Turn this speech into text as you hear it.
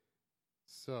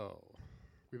So,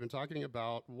 we've been talking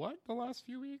about what the last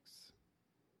few weeks?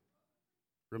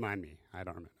 Remind me. I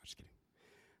don't remember. Just kidding.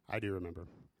 I do remember.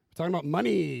 We're talking about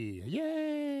money.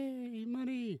 Yay,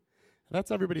 money.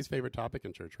 That's everybody's favorite topic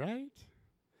in church, right?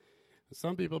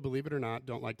 Some people, believe it or not,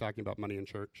 don't like talking about money in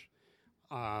church.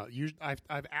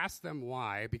 I've asked them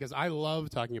why, because I love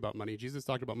talking about money. Jesus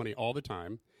talked about money all the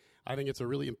time. I think it's a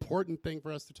really important thing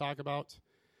for us to talk about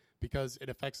because it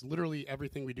affects literally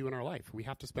everything we do in our life. We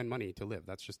have to spend money to live.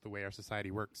 That's just the way our society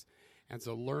works. And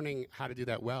so learning how to do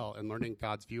that well and learning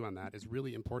God's view on that is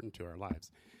really important to our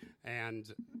lives.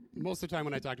 And most of the time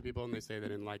when I talk to people and they say they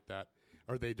didn't like that,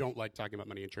 or they don't like talking about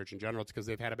money in church in general, it's because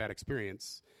they've had a bad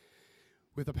experience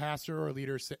with a pastor or a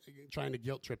leader trying to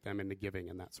guilt trip them into giving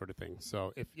and that sort of thing.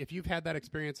 So if you've had that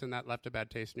experience and that left a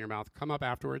bad taste in your mouth, come up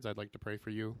afterwards. I'd like to pray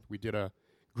for you. We did a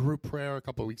group prayer a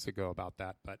couple of weeks ago about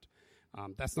that, but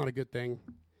that's not a good thing,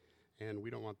 and we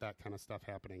don't want that kind of stuff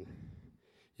happening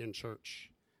in church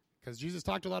because Jesus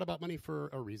talked a lot about money for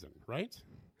a reason, right?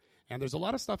 And there's a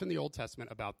lot of stuff in the Old Testament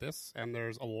about this, and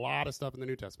there's a lot of stuff in the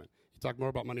New Testament. He talked more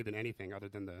about money than anything other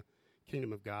than the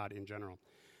kingdom of God in general.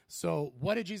 So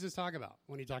what did Jesus talk about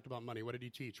when he talked about money? What did he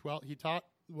teach? Well, he taught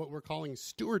what we're calling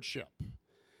stewardship,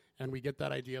 and we get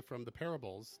that idea from the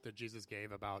parables that Jesus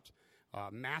gave about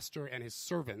master and his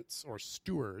servants, or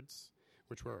stewards,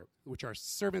 which are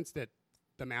servants that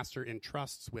the master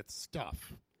entrusts with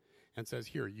stuff and says,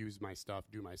 here, use my stuff,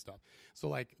 do my stuff. So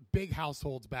like big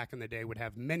households back in the day would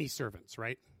have many servants,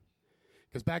 right?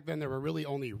 Because back then there were really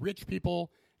only rich people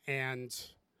and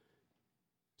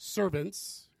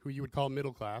servants, who you would call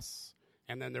middle class,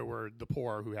 and then there were the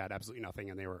poor who had absolutely nothing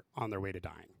and they were on their way to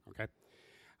dying, okay?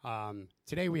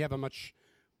 Today we have a much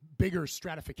bigger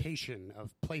stratification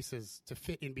of places to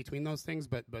fit in between those things,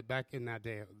 but back in that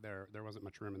day, there wasn't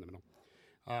much room in the middle.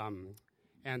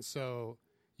 And so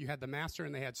you had the master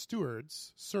and they had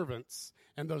stewards, servants,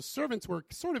 and those servants were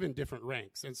sort of in different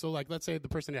ranks. And so, like, let's say the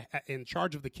person in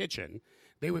charge of the kitchen,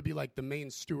 they would be like the main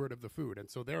steward of the food.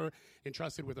 And so they're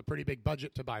entrusted with a pretty big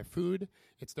budget to buy food.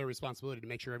 It's their responsibility to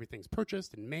make sure everything's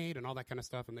purchased and made and all that kind of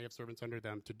stuff, and they have servants under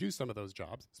them to do some of those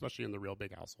jobs, especially in the real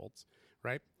big households,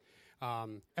 right?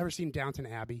 Ever seen Downton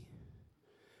Abbey?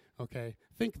 Okay.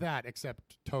 Think that,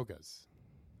 except togas.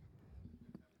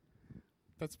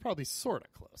 That's probably sort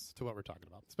of close to what we're talking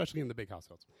about, especially in the big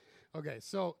households. Okay,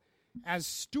 so as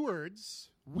stewards,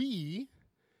 we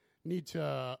need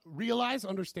to realize,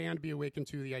 understand, be awakened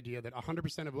to the idea that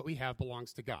 100% of what we have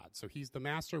belongs to God. So he's the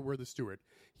master, we're the steward.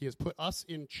 He has put us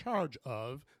in charge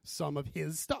of some of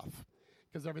his stuff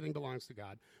because everything belongs to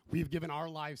God. We've given our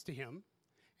lives to him.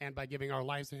 And by giving our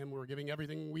lives to him, we're giving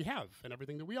everything we have and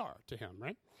everything that we are to him,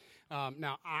 right?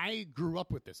 Now, I grew up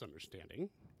with this understanding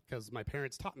because my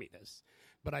parents taught me this.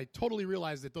 But I totally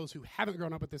realize that those who haven't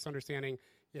grown up with this understanding,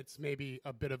 it's maybe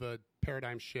a bit of a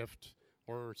paradigm shift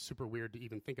or super weird to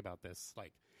even think about this.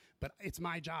 But it's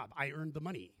my job. I earned the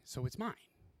money, so it's mine.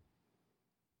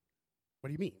 What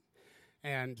do you mean?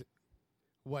 And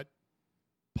what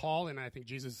Paul, and I think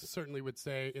Jesus certainly would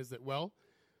say, is that, well,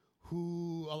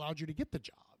 who allowed you to get the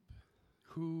job?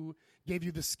 Who gave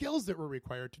you the skills that were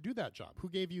required to do that job? Who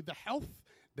gave you the health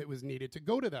that was needed to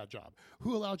go to that job?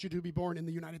 Who allowed you to be born in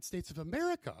the United States of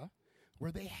America,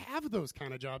 where they have those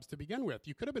kind of jobs to begin with?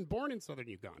 You could have been born in southern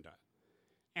Uganda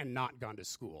and not gone to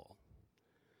school.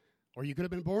 Or you could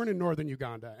have been born in northern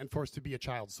Uganda and forced to be a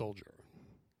child soldier.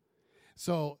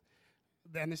 So,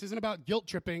 then this isn't about guilt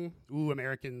tripping. Ooh,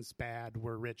 Americans bad,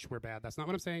 we're rich, we're bad. That's not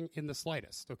what I'm saying in the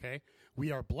slightest, okay?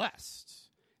 We are blessed,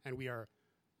 and we are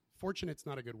fortunate's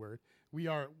not a good word.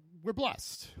 We're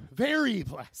blessed, very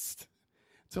blessed,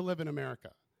 to live in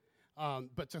America.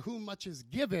 But to whom much is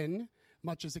given,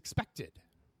 much is expected,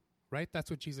 right? That's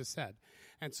what Jesus said.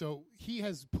 And so he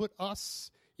has put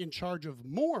us in charge of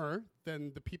more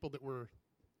than the people that were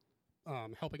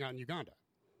helping out in Uganda.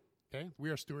 Okay,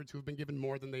 we are stewards who have been given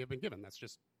more than they have been given. That's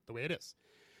just the way it is.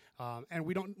 And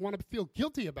we don't want to feel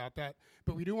guilty about that,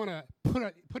 but we do want to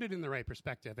put it in the right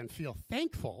perspective and feel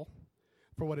thankful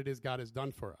for what it is God has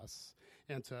done for us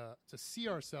and to see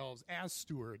ourselves as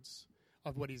stewards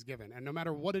of what he's given. And no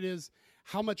matter what it is,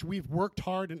 how much we've worked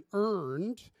hard and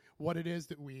earned what it is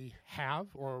that we have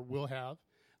or will have,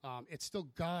 it's still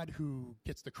God who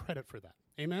gets the credit for that.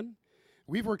 Amen?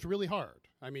 We've worked really hard.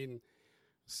 I mean,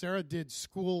 Sarah did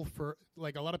school for,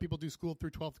 like a lot of people do school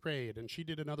through 12th grade, and she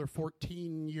did another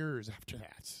 14 years after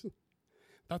that.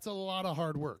 That's a lot of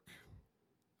hard work,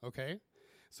 okay?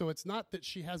 So it's not that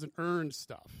she hasn't earned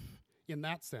stuff in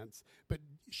that sense, but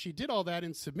she did all that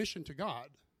in submission to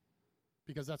God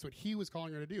because that's what he was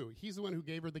calling her to do. He's the one who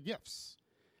gave her the gifts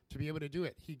to be able to do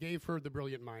it. He gave her the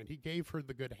brilliant mind. He gave her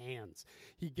the good hands.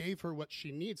 He gave her what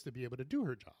she needs to be able to do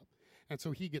her job. And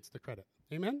so he gets the credit.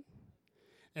 Amen?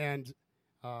 And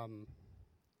I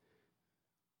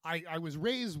was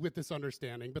raised with this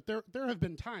understanding, but there have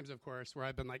been times, of course, where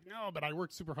I've been like, no, but I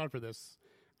worked super hard for this.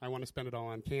 I want to spend it all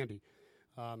on candy.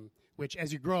 Which,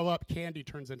 as you grow up, candy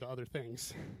turns into other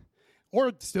things.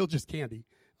 Or still just candy,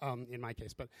 in my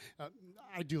case. But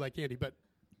I do like candy, but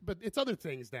it's other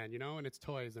things then, and it's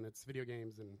toys, and it's video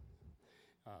games, and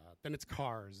then it's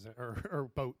cars, or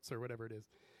boats, or whatever it is.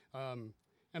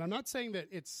 And I'm not saying that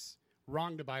it's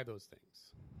wrong to buy those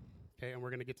things, okay? And we're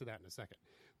going to get to that in a second.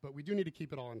 But we do need to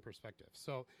keep it all in perspective.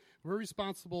 So we're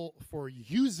responsible for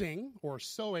using or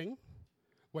sowing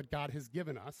what God has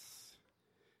given us,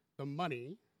 the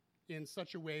money, in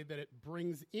such a way that it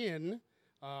brings in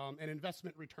an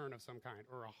investment return of some kind,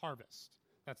 or a harvest.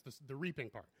 That's the reaping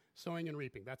part. Sowing and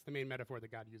reaping. That's the main metaphor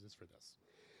that God uses for this.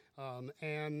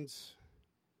 And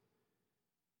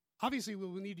obviously we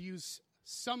will need to use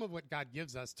some of what God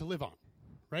gives us to live on,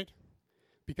 right?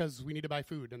 Because we need to buy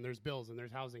food, and there's bills, and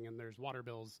there's housing, and there's water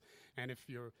bills. And if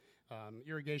your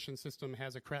irrigation system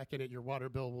has a crack in it, your water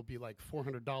bill will be like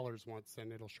 $400 once,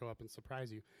 and it'll show up and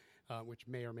surprise you, which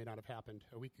may or may not have happened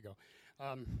a week ago.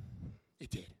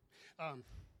 It did.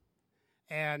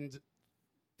 And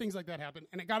things like that happen.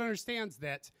 And God understands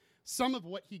that some of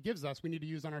what he gives us we need to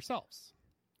use on ourselves,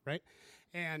 right?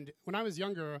 And when I was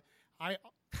younger, I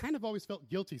kind of always felt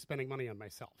guilty spending money on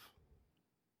myself.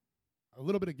 A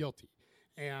little bit of guilty.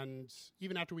 And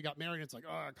even after we got married, it's like,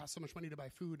 oh, it costs so much money to buy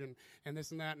food and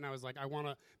this and that. And I was like,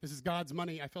 this is God's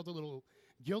money. I felt a little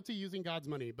guilty using God's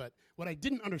money. But what I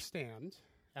didn't understand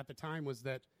at the time was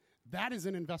that is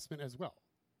an investment as well.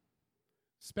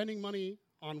 Spending money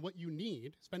on what you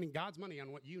need, spending God's money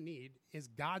on what you need, is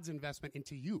God's investment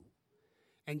into you.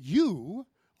 And you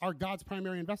are God's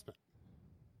primary investment.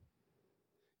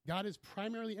 God is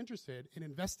primarily interested in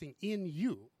investing in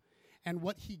you. And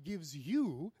what he gives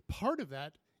you, part of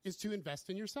that is to invest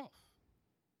in yourself.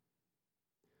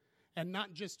 And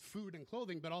not just food and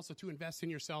clothing, but also to invest in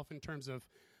yourself in terms of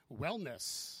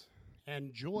wellness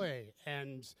and joy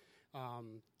and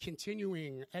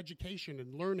continuing education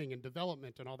and learning and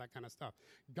development and all that kind of stuff.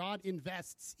 God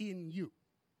invests in you.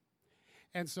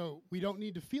 And so we don't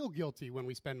need to feel guilty when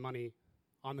we spend money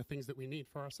on the things that we need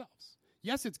for ourselves.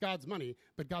 Yes, it's God's money,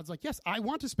 but God's like, yes, I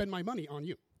want to spend my money on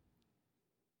you.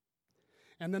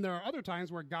 And then there are other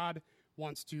times where God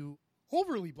wants to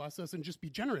overly bless us and just be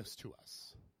generous to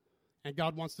us. And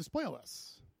God wants to spoil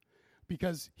us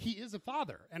because he is a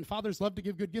father, and fathers love to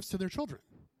give good gifts to their children.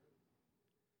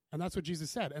 And that's what Jesus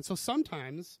said. And so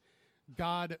sometimes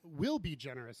God will be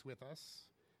generous with us,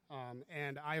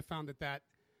 and I have found that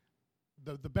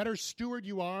the better steward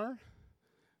you are,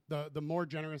 the more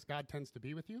generous God tends to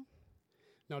be with you.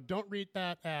 Now, don't read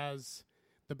that as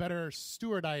the better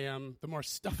steward I am, the more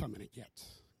stuff I'm going to get.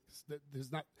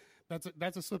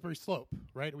 That's a slippery slope,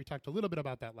 right? We talked a little bit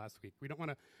about that last week. We don't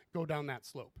want to go down that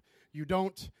slope. You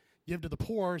don't give to the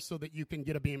poor so that you can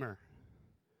get a Beamer,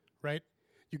 right?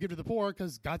 You give to the poor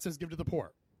because God says give to the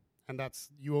poor, and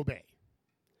you obey.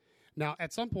 Now,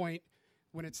 at some point,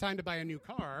 when it's time to buy a new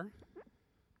car,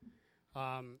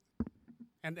 and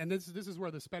this is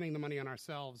where the spending the money on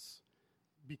ourselves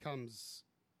becomes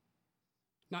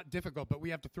not difficult, but we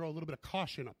have to throw a little bit of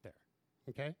caution up there,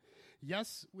 okay?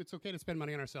 Yes, it's okay to spend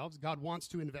money on ourselves. God wants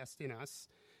to invest in us,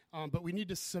 but we need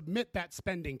to submit that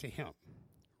spending to him,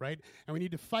 right? And we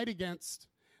need to fight against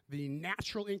the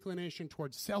natural inclination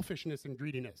towards selfishness and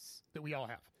greediness that we all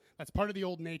have. That's part of the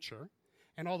old nature,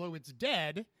 and although it's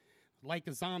dead, like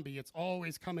a zombie, it's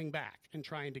always coming back and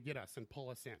trying to get us and pull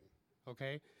us in,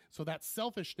 okay? So that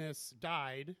selfishness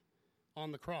died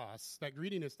on the cross, that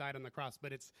greediness died on the cross,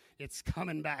 but it's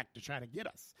coming back to try to get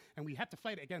us. And we have to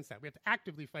fight against that. We have to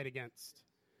actively fight against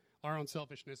our own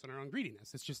selfishness and our own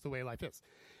greediness. It's just the way life is.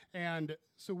 And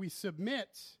so we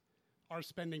submit our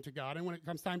spending to God, and when it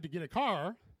comes time to get a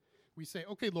car, we say,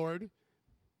 okay, Lord,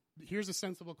 here's a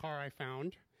sensible car I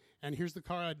found, and here's the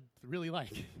car I'd really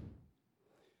like.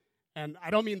 And I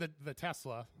don't mean the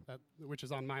Tesla, which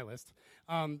is on my list,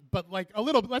 but like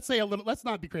let's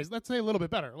not be crazy. Let's say a little bit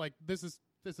better. Like this is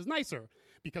nicer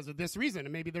because of this reason,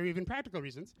 and maybe there are even practical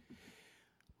reasons.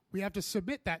 We have to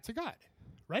submit that to God,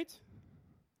 right?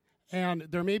 And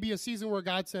there may be a season where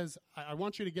God says, I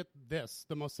want you to get this,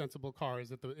 the most sensible car.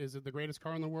 Is it the greatest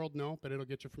car in the world? No, but it'll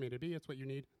get you from A to B. It's what you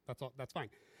need. That's all. That's fine.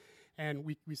 And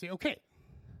we say, okay.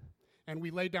 And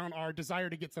we lay down our desire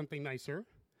to get something nicer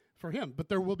for him. But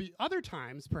there will be other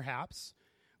times, perhaps,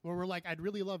 where we're like, I'd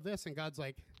really love this, and God's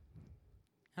like,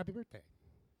 happy birthday.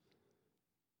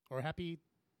 Or happy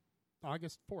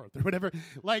August 4th or whatever.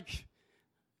 Like,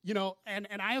 and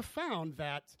I have found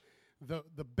that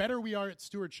the better we are at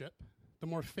stewardship, the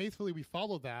more faithfully we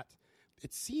follow that,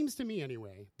 it seems to me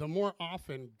anyway, the more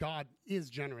often God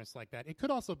is generous like that. It could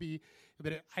also be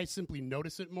that I simply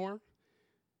notice it more.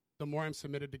 The more I'm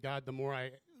submitted to God, the more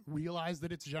I realize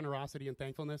that it's generosity and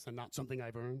thankfulness and not something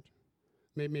I've earned.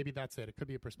 Maybe that's it. It could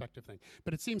be a perspective thing.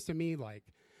 But it seems to me like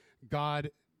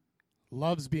God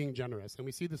loves being generous. And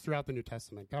we see this throughout the New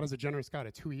Testament. God is a generous God.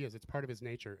 It's who he is. It's part of his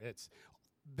nature. It's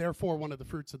therefore one of the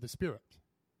fruits of the Spirit,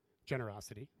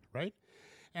 generosity, right?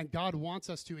 And God wants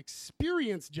us to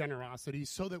experience generosity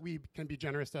so that we can be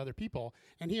generous to other people.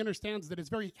 And he understands that it's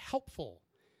very helpful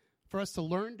for us to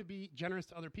learn to be generous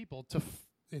to other people.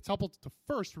 It's helpful to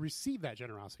first receive that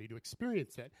generosity, to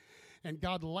experience it. And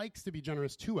God likes to be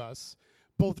generous to us,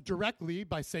 both directly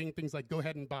by saying things like, go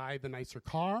ahead and buy the nicer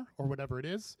car or whatever it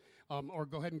is, or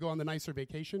go ahead and go on the nicer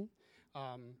vacation.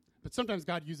 But sometimes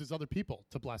God uses other people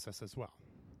to bless us as well.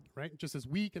 Right? Just as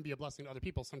we can be a blessing to other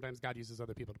people, sometimes God uses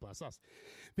other people to bless us.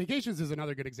 Vacations is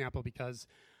another good example because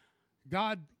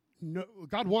God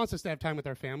wants us to have time with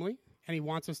our family, and he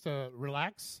wants us to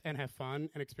relax and have fun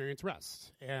and experience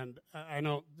rest. And I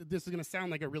know this is going to sound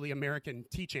like a really American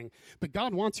teaching, but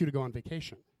God wants you to go on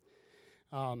vacation.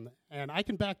 And I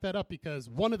can back that up because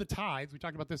one of the tithes, we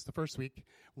talked about this the first week,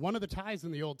 one of the tithes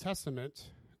in the Old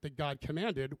Testament that God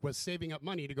commanded was saving up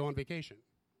money to go on vacation.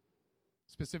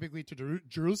 Specifically to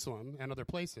Jerusalem and other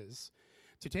places,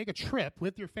 to take a trip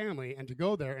with your family and to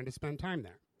go there and to spend time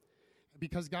there.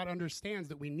 Because God understands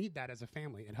that we need that as a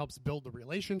family. It helps build the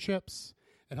relationships.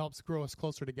 It helps grow us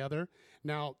closer together.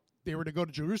 Now, they were to go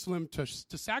to Jerusalem to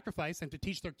sacrifice and to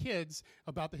teach their kids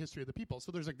about the history of the people.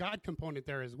 So there's a God component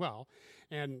there as well.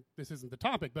 And this isn't the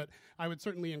topic, but I would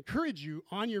certainly encourage you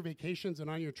on your vacations and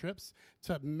on your trips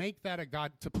to make that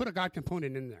to put a God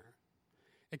component in there.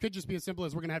 It could just be as simple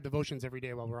as we're going to have devotions every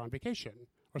day while we're on vacation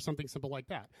or something simple like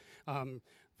that.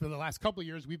 For the last couple of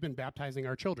years, we've been baptizing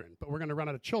our children, but we're going to run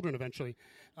out of children eventually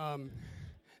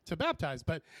to baptize.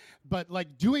 But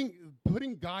like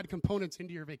putting God components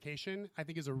into your vacation, I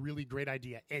think is a really great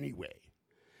idea anyway.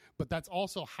 But that's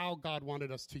also how God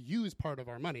wanted us to use part of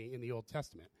our money in the Old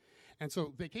Testament. And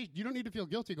so vacation, you don't need to feel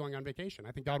guilty going on vacation.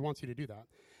 I think God wants you to do that.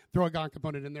 Throw a God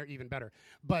component in there, even better.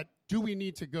 But do we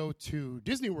need to go to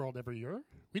Disney World every year?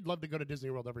 We'd love to go to Disney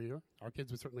World every year. Our kids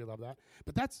would certainly love that.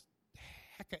 But that's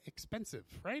hecka expensive,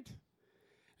 right?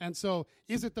 And so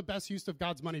is it the best use of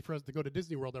God's money for us to go to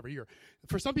Disney World every year?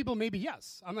 For some people, maybe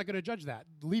yes. I'm not going to judge that.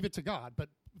 Leave it to God. But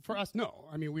for us, no.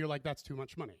 I mean, we're like, that's too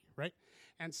much money, right?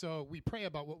 And so we pray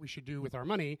about what we should do with our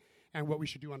money and what we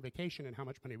should do on vacation and how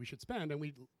much money we should spend. And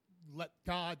we let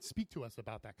God speak to us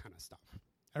about that kind of stuff.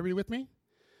 Everybody with me?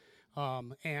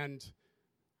 And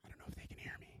I don't know if they can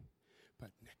hear me, but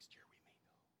next year we may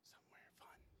go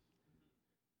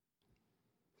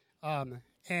somewhere fun.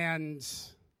 And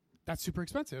that's super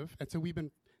expensive. And so we've been,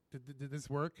 did this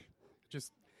work?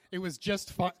 It was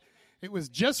just fun. It was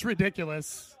just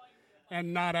ridiculous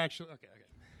and not actually, okay.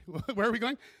 Where are we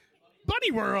going?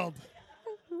 Bunny World.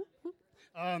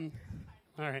 All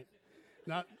right.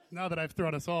 Now that I've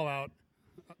thrown us all out.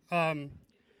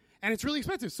 And it's really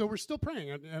expensive, so we're still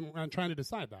praying and trying to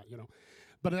decide that,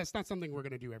 But that's not something we're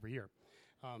going to do every year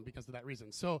because of that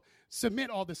reason. So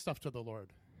submit all this stuff to the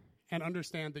Lord and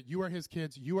understand that you are his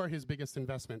kids. You are his biggest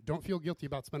investment. Don't feel guilty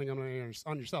about spending money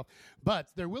on yourself. But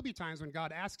there will be times when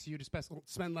God asks you to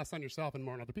spend less on yourself and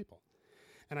more on other people.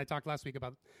 And I talked last week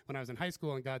about when I was in high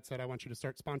school and God said, I want you to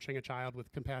start sponsoring a child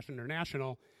with Compassion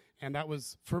International. And that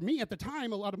was, for me at the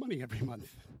time, a lot of money every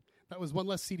month. That was one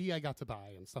less CD I got to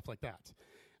buy and stuff like that.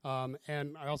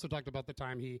 And I also talked about the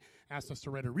time he asked us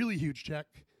to write a really huge check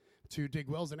to dig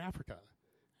wells in Africa.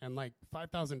 And like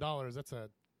 $5,000,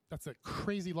 that's a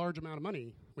crazy large amount of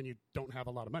money when you don't have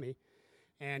a lot of money.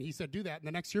 And he said, do that. And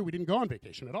the next year, we didn't go on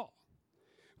vacation at all.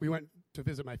 We went to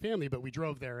visit my family, but we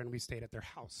drove there and we stayed at their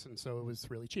house. And so it was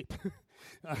really cheap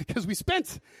because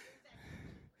it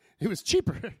was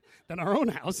cheaper than our own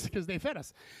house because they fed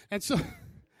us. And so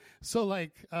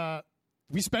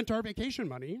we spent our vacation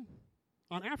money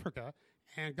on Africa,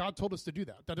 and God told us to do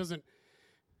that. It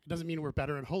doesn't mean we're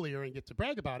better and holier and get to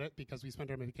brag about it because we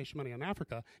spent our vacation money on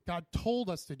Africa. God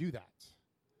told us to do that.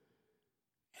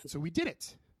 And so we did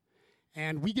it.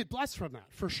 And we get blessed from that,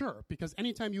 for sure, because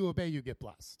anytime you obey, you get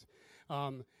blessed.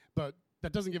 But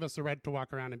that doesn't give us the right to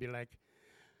walk around and be like,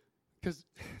 because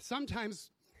sometimes,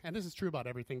 and this is true about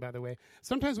everything, by the way,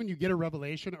 sometimes when you get a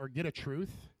revelation or get a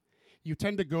truth, you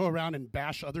tend to go around and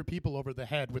bash other people over the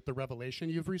head with the revelation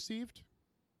you've received.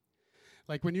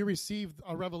 Like when you receive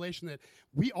a revelation that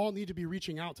we all need to be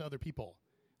reaching out to other people.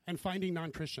 and finding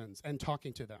non-Christians and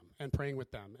talking to them and praying with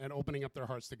them and opening up their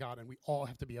hearts to God. And we all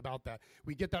have to be about that.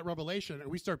 We get that revelation and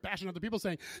we start bashing other people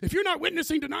saying, if you're not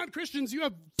witnessing to non-Christians, you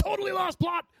have totally lost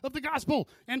plot of the gospel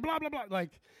and blah, blah, blah.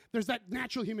 Like, there's that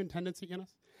natural human tendency in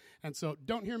us. And so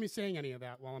don't hear me saying any of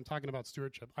that while I'm talking about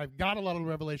stewardship. I've got a lot of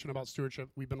revelation about stewardship.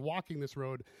 We've been walking this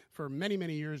road for many,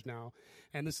 many years now,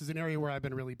 and this is an area where I've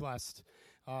been really blessed.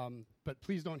 But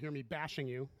please don't hear me bashing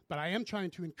you. But I am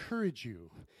trying to encourage you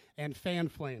and fan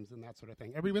flames and that sort of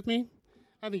thing. Everybody with me?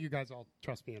 I think you guys all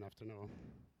trust me enough to know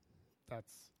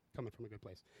that's coming from a good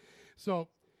place. So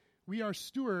we are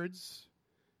stewards,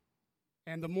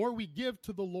 and the more we give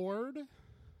to the Lord,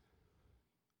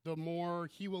 the more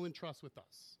he will entrust with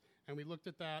us. And we looked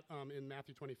at that in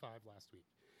Matthew 25 last week,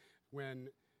 when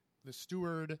the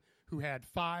steward who had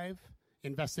 5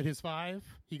 invested his 5,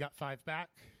 he got 5 back,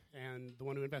 and the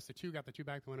one who invested 2 got the 2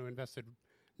 back. The one who invested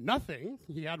nothing,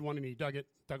 he had 1 and he dug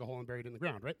a hole and buried it in the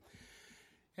ground, right?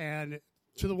 And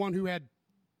to the one who had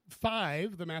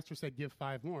 5, the master said, give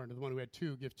 5 more. And to the one who had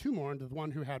 2, give 2 more. And to the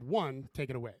one who had 1, take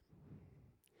it away.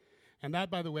 And that,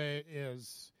 by the way,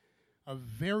 is a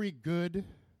very good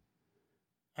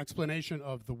explanation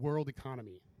of the world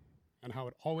economy and how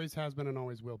it always has been and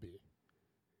always will be.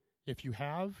 If you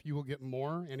have, you will get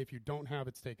more, and if you don't have,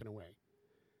 it's taken away.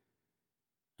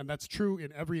 And that's true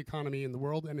in every economy in the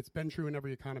world, and it's been true in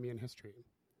every economy in history.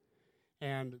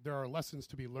 And there are lessons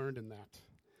to be learned in that.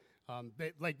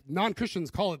 Like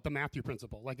non-Christians call it the Matthew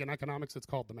principle. Like in economics, it's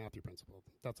called the Matthew principle.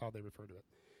 That's how they refer to it.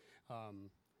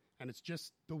 And it's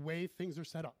just the way things are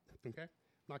set up, okay?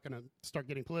 I'm not going to start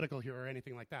getting political here or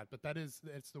anything like that, but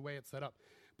it's the way it's set up.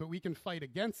 But we can fight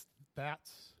against that,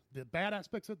 the bad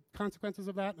aspects of consequences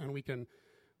of that, and we can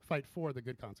fight for the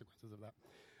good consequences of that.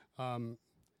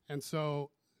 And so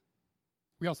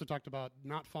we also talked about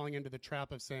not falling into the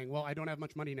trap of saying, well, I don't have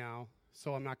much money now,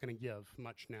 so I'm not going to give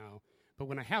much now. But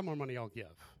when I have more money, I'll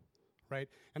give, right?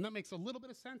 And that makes a little bit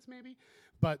of sense maybe,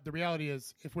 but the reality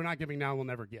is if we're not giving now, we'll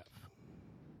never give.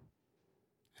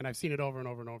 And I've seen it over and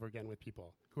over and over again with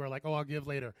people who are like, oh, I'll give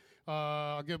later.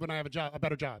 I'll give when I have a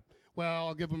better job. Well,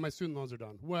 I'll give when my student loans are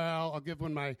done. Well, I'll give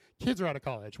when my kids are out of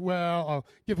college. Well, I'll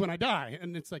give when I die.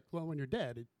 And it's like, well, when you're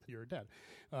dead, you're dead.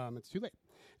 It's too late.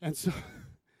 And so,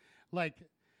 like,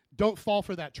 don't fall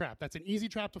for that trap. That's an easy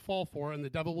trap to fall for, and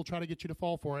the devil will try to get you to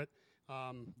fall for it.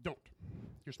 Don't.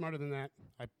 You're smarter than that.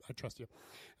 I trust you.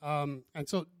 And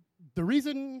so the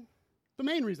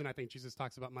main reason I think Jesus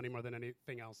talks about money more than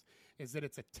anything else is that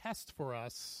it's a test for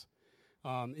us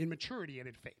in maturity and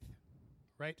in faith,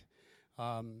 right?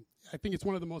 I think it's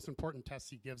one of the most important tests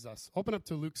he gives us. Open up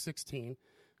to Luke 16. I'm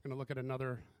going to look at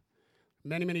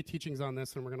many, many teachings on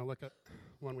this, and we're going to look at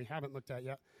one we haven't looked at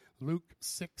yet. Luke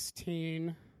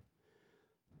 16.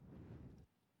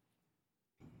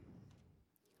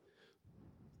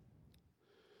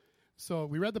 So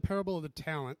we read the parable of the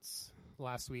talents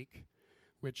last week,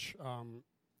 which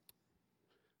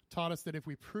taught us that if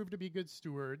we prove to be good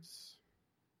stewards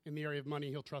in the area of money,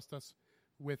 he'll trust us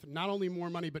with not only more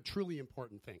money, but truly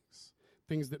important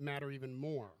things that matter even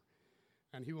more.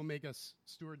 And he will make us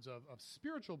stewards of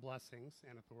spiritual blessings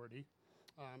and authority.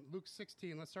 Luke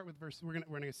 16, let's start with we're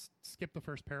going to skip the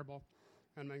first parable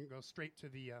and then go straight to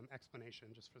the explanation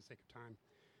just for the sake of time.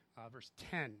 Verse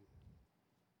 10.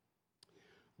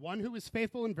 One who is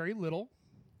faithful in very little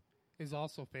is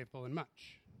also faithful in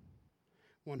much.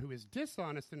 One who is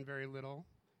dishonest in very little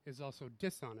is also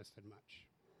dishonest in much.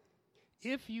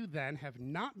 If you then have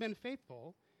not been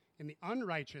faithful in the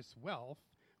unrighteous wealth,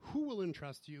 who will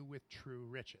entrust you with true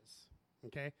riches?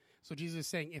 Okay? So Jesus is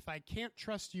saying, if I can't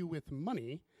trust you with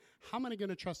money, how am I going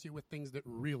to trust you with things that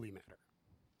really matter?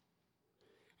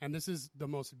 And this is the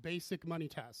most basic money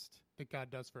test that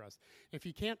God does for us. If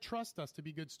he can't trust us to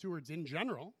be good stewards in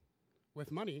general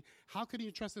with money, how could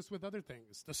he trust us with other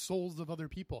things, the souls of other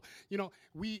people? You know,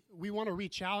 we want to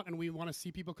reach out and we want to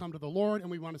see people come to the Lord and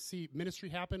we want to see ministry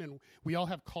happen, and we all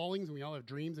have callings and we all have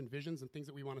dreams and visions and things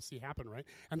that we want to see happen, right?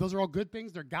 And those are all good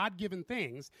things. They're God-given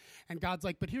things. And God's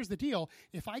like, but here's the deal.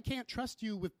 If I can't trust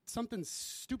you with something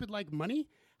stupid like money,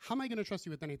 how am I going to trust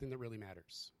you with anything that really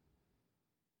matters?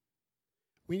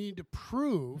 We need to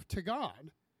prove to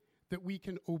God that we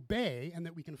can obey and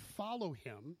that we can follow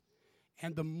him.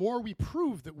 And the more we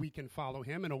prove that we can follow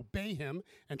him and obey him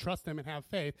and trust him and have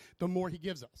faith, the more he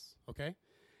gives us, okay?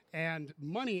 And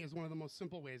money is one of the most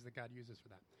simple ways that God uses for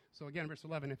that. So again, verse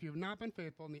 11, if you have not been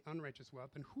faithful in the unrighteous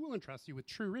wealth, then who will entrust you with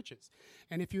true riches?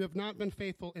 And if you have not been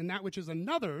faithful in that which is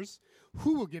another's,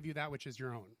 who will give you that which is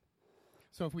your own?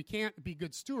 So if we can't be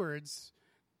good stewards,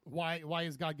 why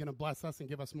is God going to bless us and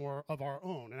give us more of our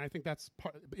own? And I think that's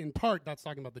in part that's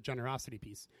talking about the generosity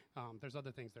piece. There's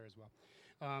other things there as well.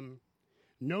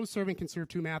 No servant can serve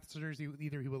two masters.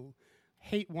 Either he will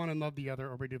hate one and love the other,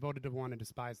 or be devoted to one and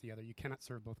despise the other. You cannot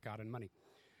serve both God and money.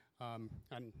 And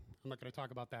I'm not going to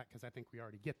talk about that because I think we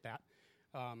already get that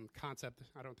concept.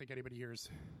 I don't think anybody here is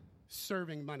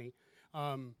serving money.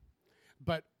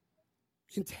 But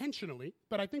intentionally,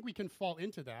 but I think we can fall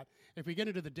into that if we get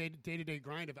into the day-to-day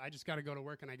grind of I just got to go to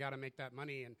work and I got to make that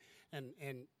money,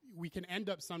 and we can end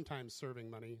up sometimes serving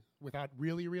money without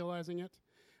really realizing it,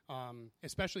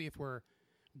 especially if we're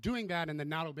doing that and then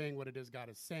not obeying what it is God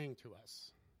is saying to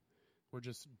us. We're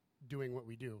just doing what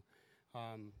we do.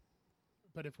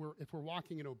 But if we're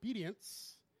walking in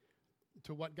obedience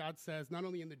to what God says, not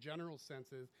only in the general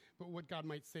senses, but what God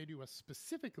might say to us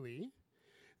specifically,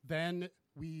 then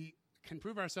we can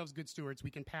prove ourselves good stewards. We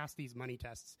can pass these money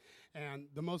tests. And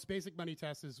the most basic money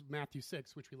test is Matthew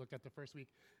 6, which we looked at the first week.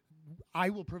 I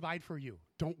will provide for you.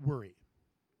 Don't worry.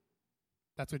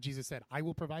 That's what Jesus said. I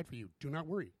will provide for you. Do not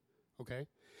worry. Okay?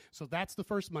 So that's the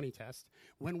first money test.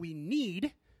 When we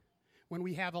need, when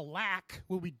we have a lack,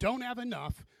 when we don't have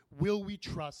enough, will we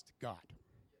trust God?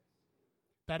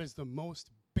 That is the most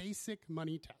basic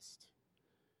money test.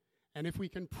 And if we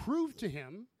can prove to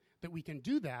him that we can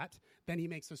do that, then he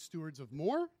makes us stewards of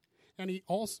more, and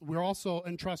we're also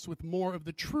entrusted with more of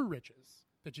the true riches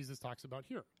that Jesus talks about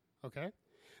here, okay?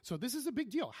 So this is a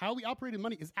big deal. How we operate in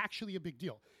money is actually a big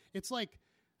deal. It's like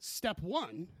step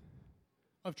one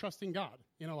of trusting God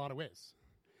in a lot of ways.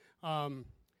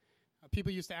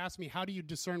 People used to ask me, how do you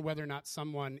discern whether or not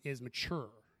someone is mature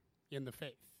in the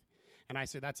faith? And I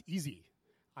say, that's easy.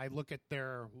 I look at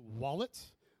their wallet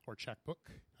or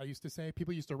checkbook, I used to say.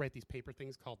 People used to write these paper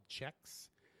things called checks,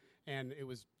 and it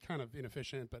was kind of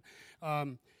inefficient. But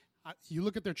you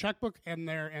look at their checkbook and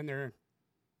their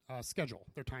schedule,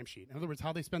 their timesheet. In other words,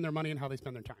 how they spend their money and how they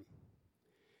spend their time.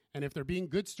 And if they're being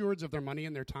good stewards of their money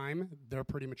and their time, they're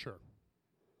pretty mature.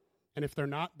 And if they're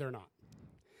not, they're not.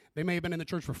 They may have been in the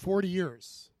church for 40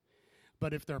 years,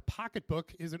 but if their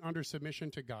pocketbook isn't under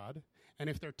submission to God, and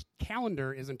if their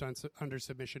calendar isn't under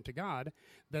submission to God,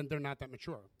 then they're not that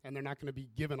mature. And they're not going to be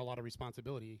given a lot of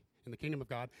responsibility in the kingdom of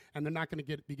God, and they're not going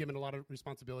to be given a lot of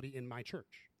responsibility in my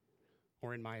church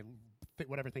or in my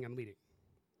whatever thing I'm leading.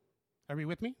 Are you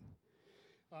with me?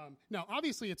 Now,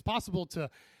 obviously, it's possible to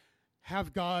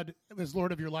have God as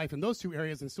Lord of your life in those two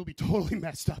areas and still be totally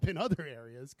messed up in other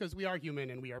areas, because we are human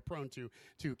and we are prone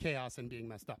to chaos and being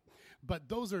messed up. But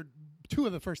those are two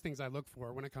of the first things I look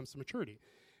for when it comes to maturity,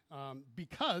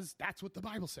 because that's what the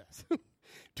Bible says.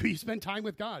 Do you spend time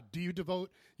with God? Do you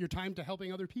devote your time to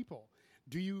helping other people?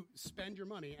 Do you spend your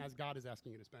money as God is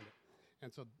asking you to spend it?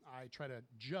 And so I try to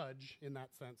judge, in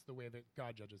that sense, the way that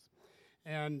God judges.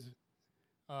 And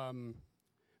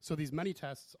so these money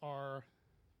tests are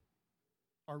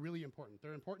really important.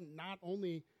 They're important not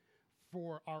only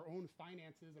for our own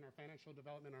finances and our financial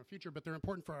development in our future, but they're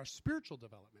important for our spiritual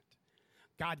development.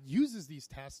 God uses these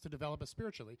tests to develop us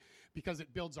spiritually because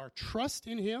it builds our trust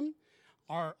in him,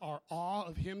 our awe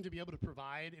of him to be able to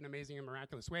provide in amazing and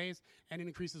miraculous ways, and it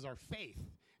increases our faith.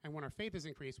 And when our faith is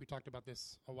increased, we talked about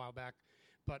this a while back,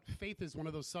 but faith is one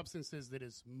of those substances that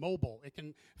is mobile.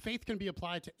 Faith can be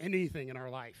applied to anything in our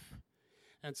life.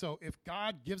 And so if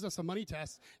God gives us a money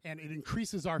test and it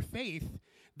increases our faith,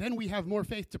 then we have more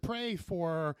faith to pray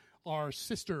for our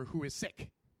sister who is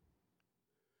sick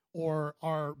or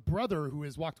our brother who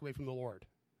has walked away from the Lord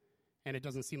and it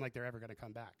doesn't seem like they're ever going to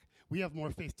come back. We have more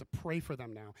faith to pray for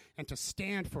them now and to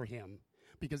stand for him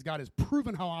because God has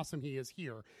proven how awesome he is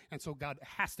here, and so God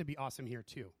has to be awesome here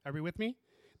too. Are we with me?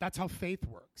 That's how faith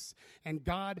works. And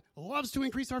God loves to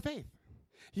increase our faith.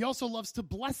 He also loves to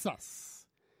bless us.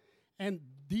 And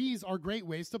these are great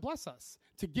ways to bless us.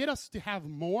 To get us to have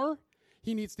more,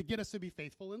 he needs to get us to be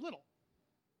faithful in little.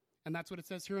 And that's what it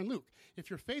says here in Luke.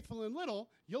 If you're faithful in little,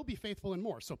 you'll be faithful in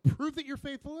more. So prove that you're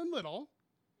faithful in little,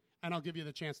 and I'll give you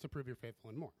the chance to prove you're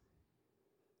faithful in more.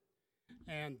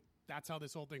 And that's how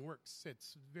this whole thing works.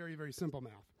 It's very, very simple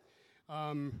math.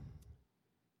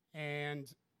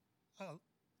 And a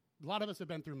lot of us have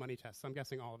been through money tests. I'm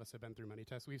guessing all of us have been through money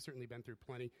tests. We've certainly been through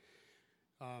plenty.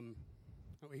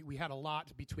 We had a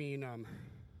lot between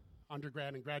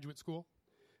undergrad and graduate school.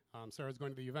 Sarah was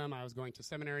going to the U of M. I was going to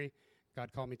seminary.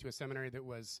 God called me to a seminary that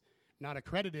was not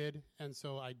accredited, and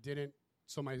so I didn't.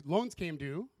 So my loans came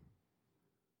due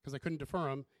because I couldn't defer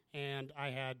them, and I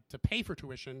had to pay for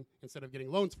tuition instead of getting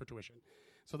loans for tuition.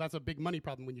 So that's a big money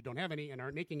problem when you don't have any and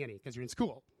aren't making any because you're in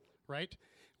school, right?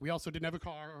 We also didn't have a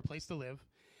car or a place to live.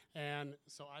 And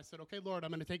so I said, okay, Lord, I'm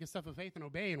going to take a step of faith and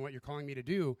obey in what you're calling me to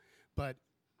do, but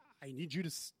I need you to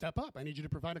step up. I need you to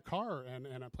provide a car and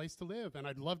a place to live, and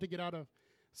I'd love to get out of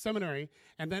seminary.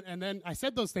 And then I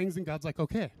said those things, and God's like,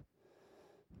 okay,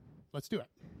 let's do it.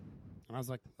 And I was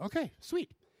like, okay,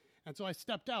 sweet. And so I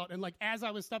stepped out, and like as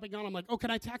I was stepping on, I'm like, oh, can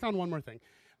I tack on one more thing?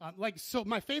 So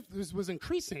my faith was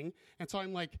increasing, and so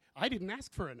I'm like, I didn't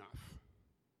ask for enough.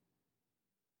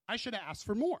 I should have asked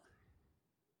for more.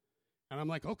 And I'm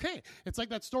like, okay. It's like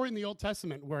that story in the Old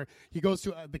Testament where he goes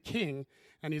to the king,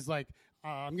 and he's like,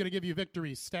 I'm going to give you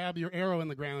victory. Stab your arrow in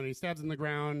the ground. And he stabs in the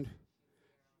ground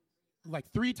like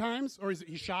 3 times, or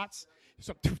he shots.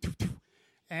 So,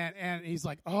 and he's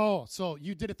like, oh, so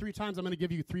you did it 3 times. I'm going to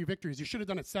give you 3 victories. You should have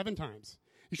done it 7 times.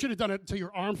 You should have done it until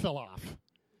your arm fell off.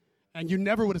 And you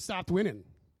never would have stopped winning.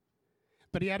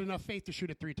 But he had enough faith to shoot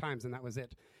it 3 times, and that was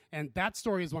it. And that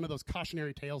story is one of those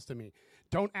cautionary tales to me.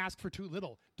 Don't ask for too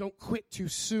little. Don't quit too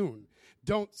soon.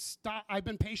 Don't stop. I've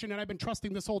been patient, and I've been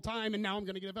trusting this whole time, and now I'm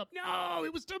going to give up. No,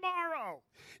 it was tomorrow.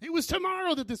 It was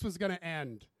tomorrow that this was going to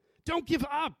end. Don't give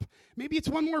up. Maybe it's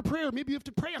one more prayer. Maybe you have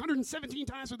to pray 117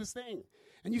 times for this thing,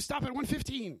 and you stop at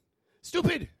 115.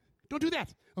 Stupid. Don't do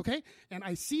that, okay? And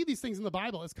I see these things in the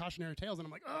Bible as cautionary tales, and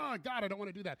I'm like, oh, God, I don't want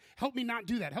to do that. Help me not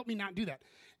do that. Help me not do that.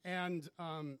 And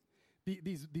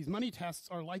these money tests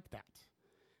are like that.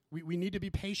 We need to be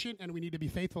patient, and we need to be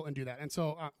faithful and do that. And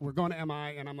so we're going to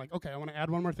MI, and I'm like, okay, I want to add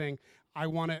one more thing. I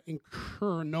want to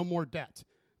incur no more debt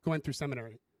going through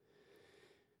seminary.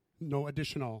 No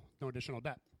additional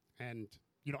debt. And,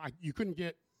 you can't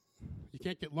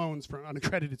get loans for an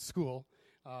unaccredited school.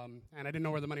 And I didn't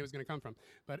know where the money was going to come from.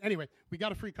 But anyway, we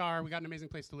got a free car. We got an amazing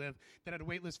place to live. Then had a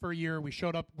wait list for a year. We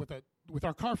showed up with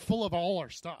our car full of all our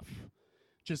stuff.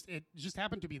 It just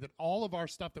happened to be that all of our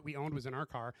stuff that we owned was in our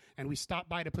car, and we stopped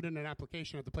by to put in an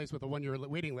application at the place with a 1-year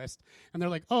waiting list. And they're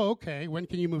like, oh, okay, when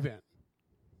can you move in?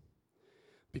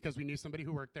 Because we knew somebody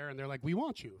who worked there, and they're like, we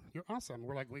want you. You're awesome.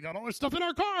 We're like, we got all our stuff in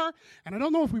our car. And I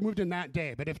don't know if we moved in that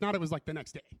day, but if not, it was like the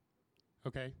next day.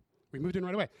 Okay? We moved in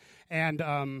right away. And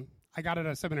I got out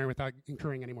of seminary without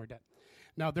incurring any more debt.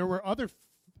 Now, there were other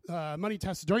money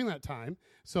tests during that time.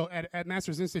 So at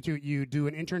Masters Institute, you do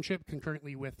an internship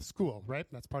concurrently with school, right?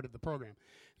 That's part of the program.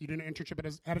 You do an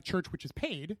internship at a church which is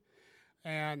paid.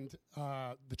 And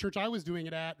the church I was doing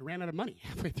it at ran out of money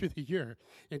halfway through the year.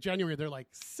 In January, they're like,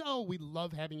 so we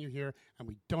love having you here, and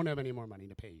we don't have any more money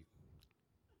to pay you.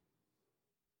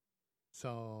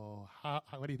 So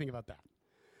what do you think about that?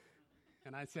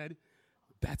 And I said,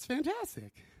 that's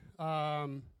fantastic.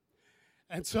 And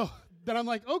so then I'm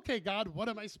like, okay, God, what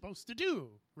am I supposed to do,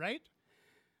 right?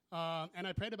 And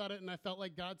I prayed about it, and I felt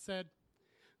like God said,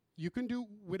 you can do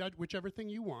whichever thing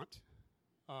you want.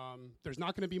 There's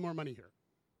not going to be more money here.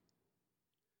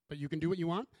 But you can do what you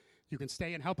want. You can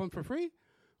stay and help them for free,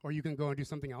 or you can go and do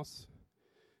something else.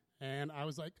 And I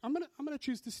was like, I'm gonna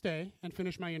choose to stay and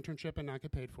finish my internship and not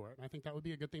get paid for it. And I think that would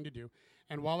be a good thing to do.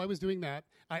 And while I was doing that,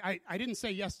 I didn't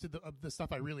say yes to the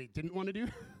stuff I really didn't want to do.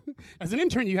 As an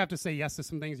intern, you have to say yes to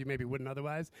some things you maybe wouldn't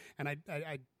otherwise. And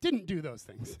I didn't do those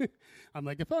things. I'm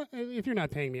like, if you're not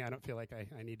paying me, I don't feel like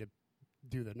I need to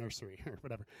do the nursery or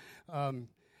whatever.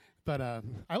 But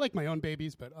I like my own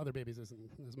babies, but other babies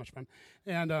isn't as much fun.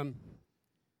 And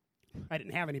I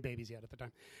didn't have any babies yet at the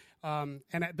time.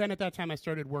 Then at that time, I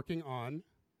started working on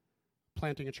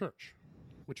planting a church,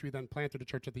 which we then planted a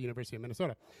church at the University of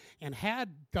Minnesota. And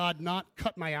had God not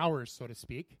cut my hours, so to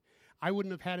speak, I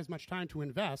wouldn't have had as much time to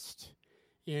invest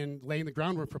in laying the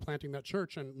groundwork for planting that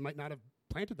church, and might not have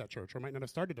planted that church, or might not have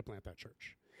started to plant that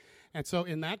church. And so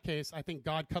in that case, I think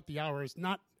God cut the hours,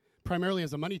 not primarily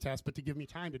as a money test, but to give me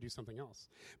time to do something else.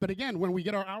 But again, when we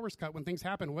get our hours cut, when things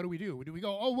happen, what do? Do we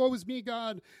go, oh, woe is me,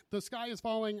 God, the sky is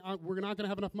falling, we're not going to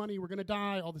have enough money, we're going to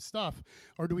die, all this stuff?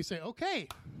 Or do we say, okay,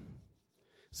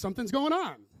 something's going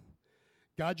on.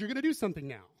 God, you're going to do something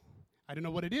now. I don't know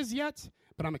what it is yet,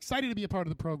 but I'm excited to be a part of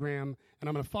the program, and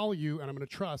I'm going to follow you, and I'm going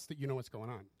to trust that you know what's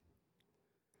going on.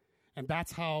 And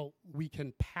that's how we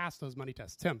can pass those money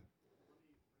tests. Tim?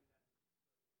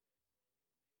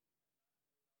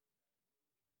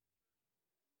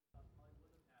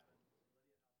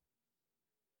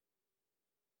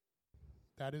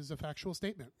 That is a factual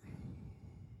statement.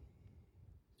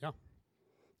 Yeah.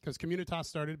 Because Communitas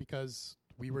started because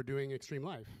we were doing Extreme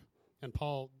Life. And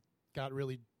Paul got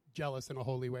really jealous in a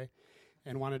holy way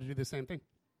and wanted to do the same thing.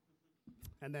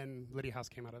 And then Lydia House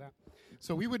came out of that.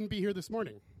 So we wouldn't be here this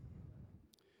morning.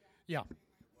 Yeah.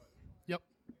 Yep.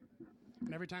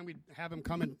 And every time we'd have him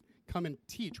come and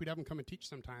teach, we'd have him come and teach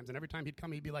sometimes. And every time he'd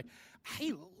come, he'd be like,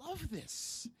 I love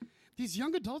this. These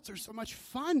young adults are so much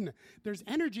fun. There's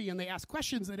energy, and they ask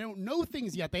questions. They don't know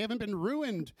things yet. They haven't been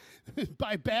ruined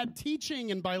by bad teaching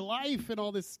and by life and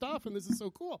all this stuff, and this is so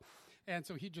cool. And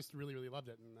so he just really, really loved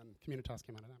it, and then Communitas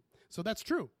came out of that. So that's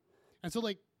true. And so,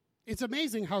 it's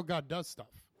amazing how God does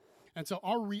stuff. And so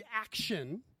our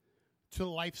reaction to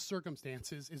life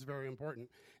circumstances is very important.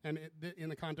 And in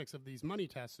the context of these money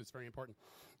tests, it's very important.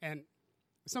 And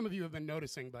some of you have been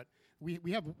noticing, but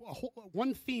we have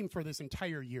one theme for this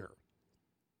entire year.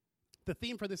 The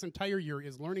theme for this entire year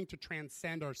is learning to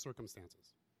transcend our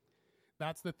circumstances.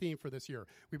 That's the theme for this year.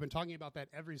 We've been talking about that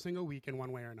every single week in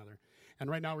one way or another. And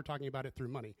right now we're talking about it through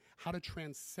money. How to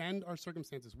transcend our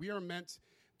circumstances. We are meant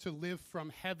to live from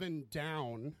heaven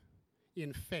down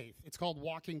in faith. It's called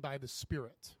walking by the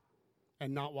Spirit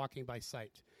and not walking by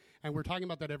sight. And we're talking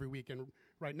about that every week. And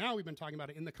right now we've been talking about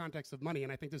it in the context of money.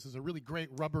 And I think this is a really great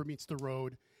rubber meets the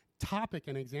road topic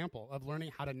and example of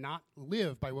learning how to not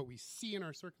live by what we see in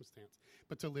our circumstance,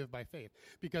 but to live by faith.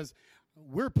 Because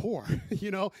we're poor,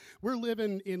 we're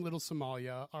living in little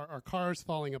Somalia, our car's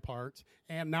falling apart,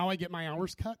 and now I get my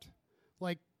hours cut.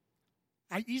 Like,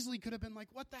 I easily could have been like,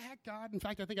 what the heck, God? In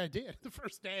fact, I think I did the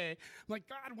first day. I'm like,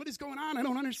 God, what is going on? I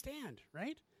don't understand,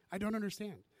 right? I don't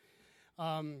understand.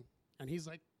 And he's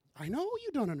like, I know you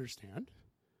don't understand.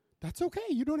 That's okay.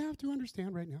 You don't have to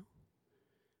understand right now.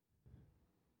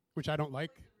 Which I don't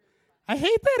like. I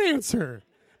hate that answer.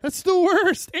 That's the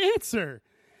worst answer.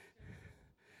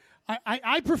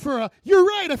 I prefer you're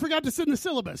right, I forgot to send the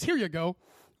syllabus. Here you go.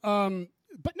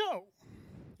 But no.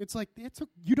 It's like,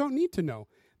 you don't need to know.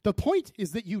 The point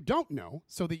is that you don't know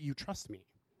so that you trust me.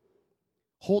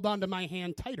 Hold on to my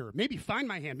hand tighter. Maybe find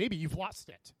my hand. Maybe you've lost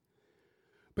it.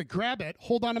 But grab it,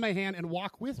 hold on to my hand, and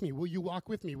walk with me. Will you walk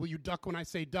with me? Will you duck when I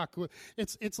say duck?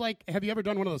 It's like, have you ever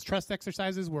done one of those trust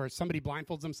exercises where somebody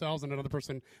blindfolds themselves and another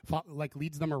person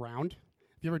leads them around?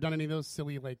 Have you ever done any of those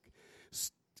silly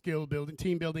skill building,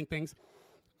 team building things?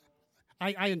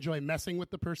 I enjoy messing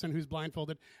with the person who's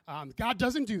blindfolded. God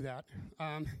doesn't do that,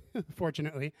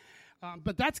 fortunately.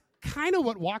 But that's kind of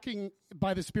what walking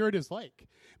by the Spirit is like,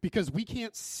 because we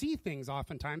can't see things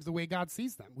oftentimes the way God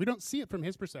sees them. We don't see it from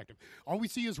his perspective. All we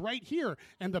see is right here,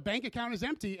 and the bank account is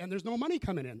empty, and there's no money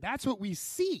coming in. That's what we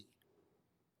see.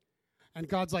 And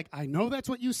God's like, I know that's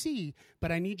what you see,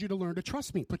 but I need you to learn to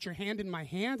trust me. Put your hand in my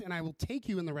hand, and I will take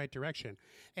you in the right direction.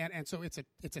 And so it's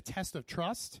a test of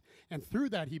trust, and through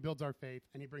that he builds our faith,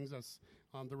 and he brings us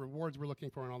the rewards we're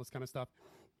looking for and all this kind of stuff.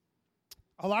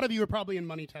 A lot of you are probably in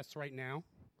money tests right now.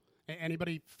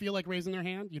 Anybody feel like raising their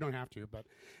hand? You don't have to, but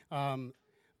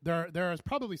there is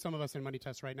probably some of us in money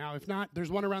tests right now. If not,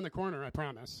 there's one around the corner, I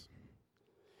promise.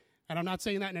 And I'm not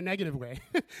saying that in a negative way.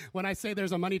 When I say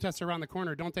there's a money test around the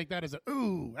corner, don't take that as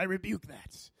ooh, I rebuke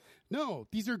that. No,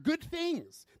 these are good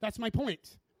things. That's my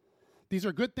point. These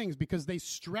are good things because they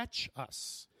stretch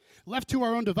us. Left to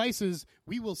our own devices,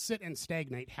 we will sit and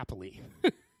stagnate happily.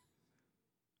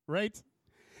 Right?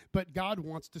 But God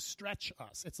wants to stretch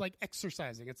us. It's like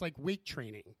exercising. It's like weight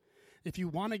training. If you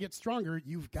want to get stronger,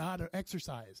 you've got to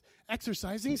exercise.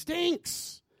 Exercising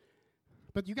stinks.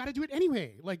 But you got to do it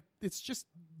anyway. Like, it's just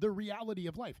the reality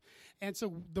of life. And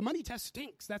so the money test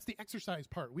stinks. That's the exercise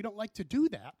part. We don't like to do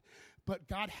that. But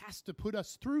God has to put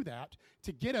us through that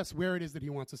to get us where it is that he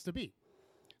wants us to be.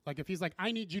 Like, if he's like,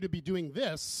 I need you to be doing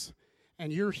this,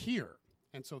 and you're here.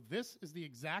 And so this is the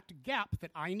exact gap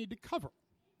that I need to cover.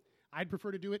 I'd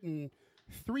prefer to do it in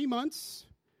 3 months,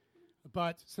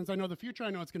 but since I know the future, I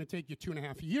know it's going to take you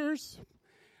 2.5 years.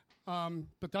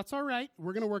 But that's all right.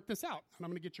 We're going to work this out, and I'm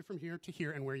going to get you from here to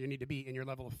here and where you need to be in your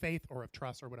level of faith or of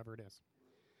trust or whatever it is.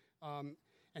 And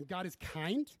God is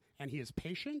kind, and he is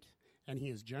patient, and he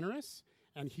is generous,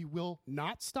 and he will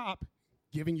not stop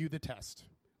giving you the test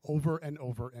over and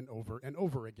over and over and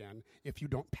over again if you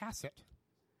don't pass it,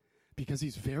 because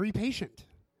he's very patient.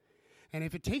 And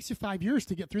if it takes you 5 years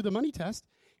to get through the money test,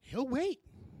 he'll wait.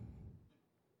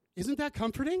 Isn't that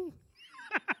comforting?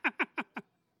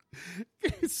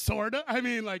 Sort of. I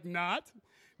mean, like, not.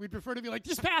 We'd prefer to be like,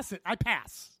 just pass it. I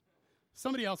pass.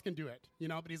 Somebody else can do it,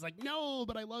 But he's like, no,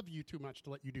 but I love you too much to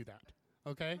let you do that.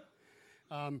 Okay?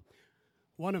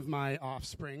 One of my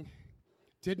offspring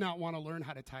did not want to learn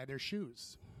how to tie their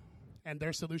shoes. And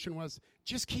their solution was,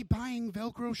 just keep buying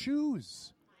Velcro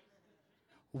shoes.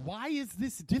 Why is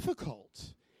this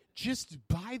difficult? Just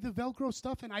buy the Velcro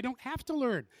stuff and I don't have to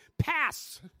learn.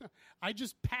 Pass. I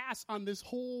just pass on this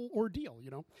whole ordeal,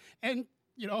 And,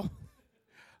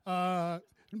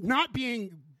 not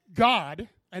being God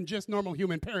and just normal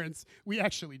human parents, we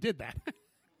actually did that.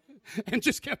 And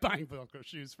just kept buying Velcro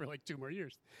shoes for like 2 more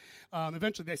years.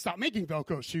 Eventually they stopped making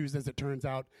Velcro shoes, as it turns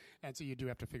out. And so you do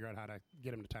have to figure out how to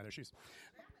get them to tie their shoes.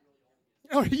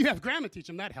 Oh, you have grandma teach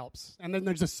them. That helps. And then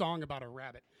there's a song about a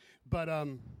rabbit. But I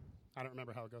don't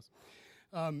remember how it goes.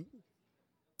 And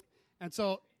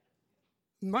so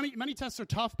money tests are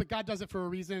tough, but God does it for a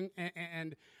reason.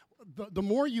 And the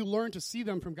more you learn to see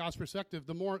them from God's perspective,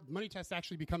 the more money tests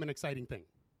actually become an exciting thing.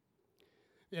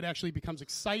 It actually becomes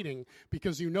exciting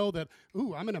because you know that,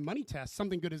 ooh, I'm in a money test.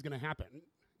 Something good is going to happen.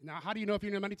 Now, how do you know if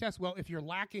you're in a money test? Well, if you're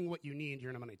lacking what you need,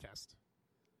 you're in a money test.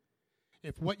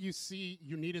 If what you see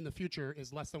you need in the future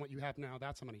is less than what you have now,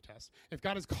 that's a money test. If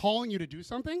God is calling you to do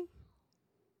something,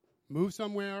 move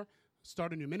somewhere,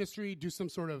 start a new ministry, do some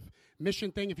sort of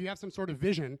mission thing. If you have some sort of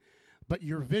vision, but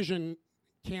your vision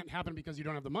can't happen because you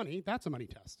don't have the money, that's a money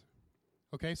test.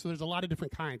 Okay, so there's a lot of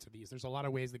different kinds of these. There's a lot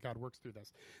of ways that God works through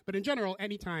this. But in general,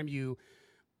 anytime you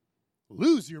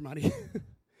lose your money,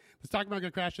 the stock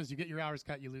market crashes, you get your hours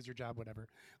cut, you lose your job, whatever.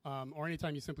 Or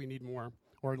anytime you simply need more.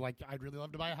 Or like, I'd really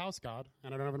love to buy a house, God,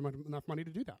 and I don't have enough money to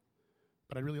do that.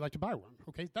 But I'd really like to buy one.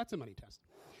 Okay, that's a money test.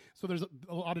 So there's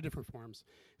a lot of different forms.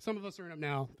 Some of us are in them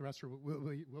now. The rest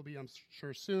will be, I'm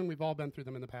sure, soon. We've all been through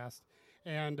them in the past.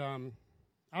 And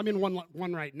I'm in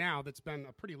one right now that's been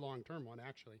a pretty long-term one,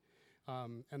 actually.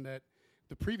 And that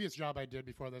the previous job I did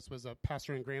before this was a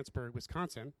pastor in Grantsburg,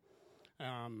 Wisconsin,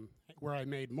 where I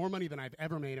made more money than I've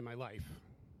ever made in my life.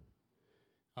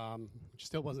 Which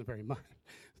still wasn't very much,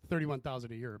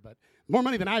 $31,000 a year, but more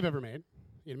money than I've ever made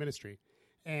in ministry.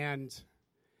 And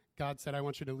God said, I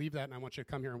want you to leave that, and I want you to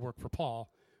come here and work for Paul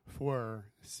for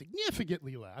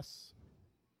significantly less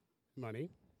money.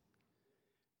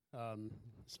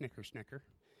 Snicker.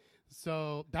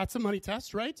 So that's a money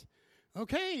test, right?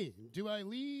 Okay, do I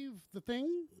leave the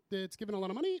thing that's given a lot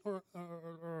of money,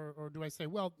 or do I say,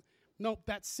 well, no,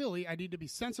 that's silly. I need to be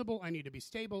sensible. I need to be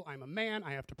stable. I'm a man.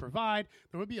 I have to provide.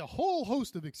 There would be a whole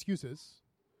host of excuses,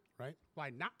 right, why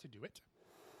not to do it.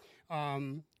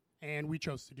 And we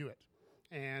chose to do it.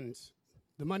 And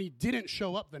the money didn't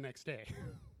show up the next day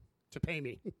to pay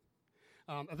me.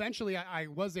 Eventually, I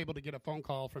was able to get a phone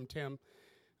call from Tim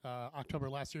October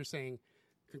last year saying,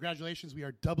 congratulations, we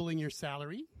are doubling your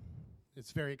salary.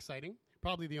 It's very exciting.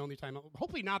 Probably the only time,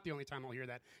 hopefully not the only time I'll hear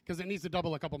that, because it needs to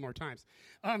double a couple more times.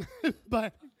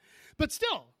 But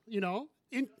still, you know.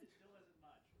 Still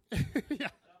isn't much.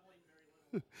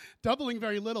 Yeah. Doubling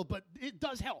very little, but it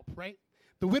does help, right?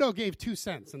 The widow gave 2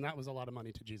 cents, and that was a lot of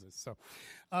money to Jesus.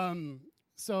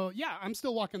 So yeah, I'm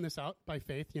still walking this out by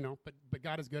faith, you know, but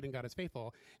God is good and God is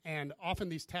faithful. And often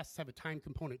these tests have a time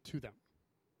component to them.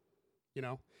 You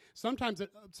know, sometimes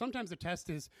the test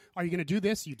is, are you going to do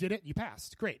this? You did it. You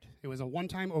passed. Great. It was a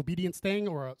one-time obedience thing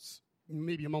or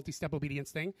maybe a multi-step obedience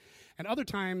thing. And other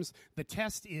times the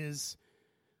test is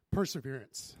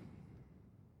perseverance.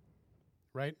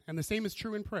 Right? And the same is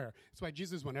true in prayer. That's why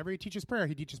Jesus, whenever he teaches prayer,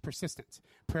 he teaches persistence.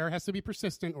 Prayer has to be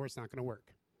persistent or it's not going to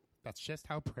work. That's just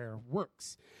how prayer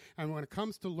works. And when it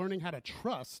comes to learning how to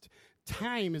trust,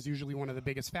 time is usually one of the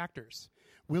biggest factors.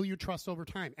 Will you trust over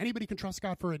time? Anybody can trust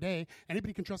God for a day.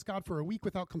 Anybody can trust God for a week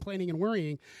without complaining and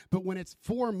worrying. But when it's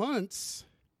 4 months,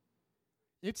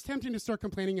 it's tempting to start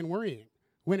complaining and worrying.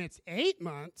 When it's 8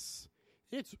 months,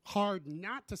 it's hard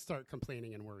not to start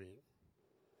complaining and worrying.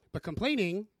 But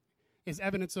complaining is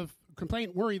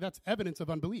worry, that's evidence of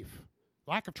unbelief.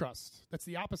 Lack of trust. That's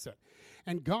the opposite.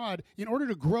 And God, in order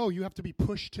to grow, you have to be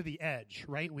pushed to the edge,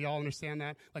 right? We all understand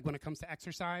that. Like when it comes to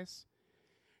exercise,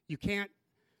 you can't,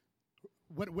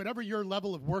 whatever your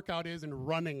level of workout is in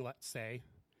running, let's say,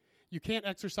 you can't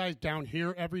exercise down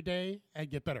here every day and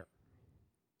get better.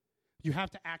 You have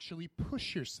to actually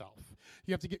push yourself.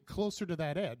 You have to get closer to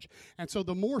that edge. And so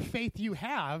the more faith you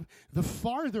have, the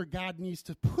farther God needs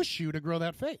to push you to grow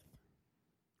that faith.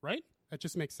 Right? That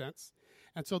just makes sense.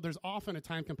 And so there's often a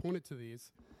time component to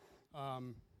these.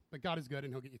 But God is good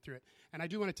and he'll get you through it. And I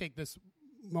do want to take this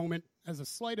moment as a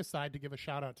slight aside to give a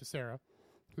shout out to Sarah,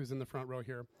 who's in the front row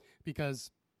here,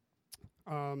 because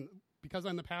I'm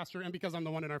the pastor and because I'm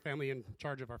the one in our family in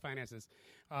charge of our finances,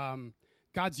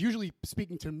 God's usually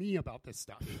speaking to me about this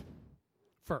stuff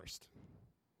first.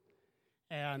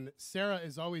 And Sarah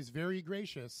is always very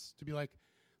gracious to be like,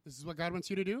 this is what God wants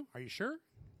you to do? Are you sure?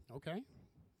 Okay.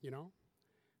 You know,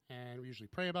 and we usually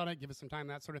pray about it, give us some time,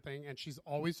 that sort of thing. And she's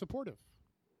always supportive.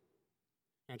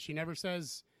 And she never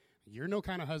says, you're no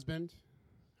kind of husband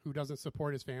who doesn't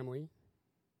support his family.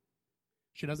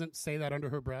 She doesn't say that under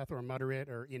her breath or mutter it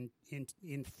or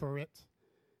infer it,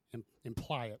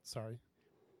 imply it, sorry.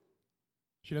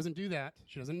 She doesn't do that.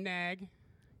 She doesn't nag.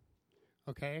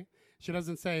 Okay? She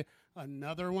doesn't say,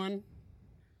 another one?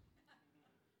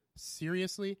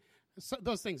 Seriously? So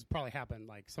those things probably happen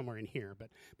like somewhere in here, but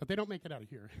they don't make it out of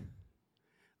here.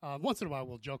 Once in a while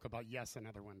we'll joke about, yes,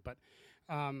 another one. But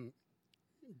I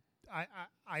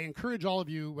encourage all of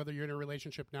you, whether you're in a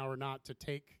relationship now or not, to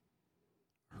take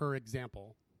her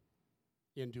example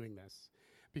in doing this.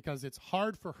 Because it's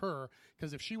hard for her,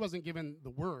 because if she wasn't given the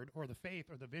word or the faith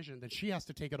or the vision, then she has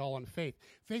to take it all on faith.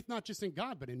 Faith not just in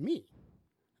God, but in me,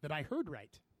 that I heard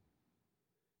right.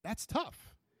 That's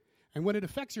tough. And when it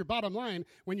affects your bottom line,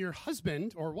 when your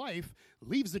husband or wife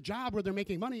leaves a job where they're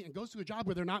making money and goes to a job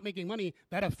where they're not making money,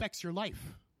 that affects your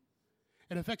life.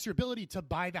 It affects your ability to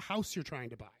buy the house you're trying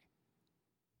to buy.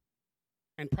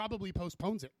 And probably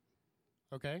postpones it.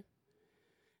 Okay?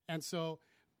 And so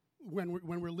when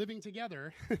we're living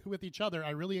together with each other,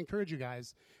 I really encourage you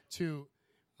guys to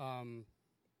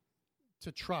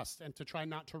trust and to try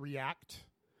not to react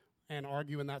and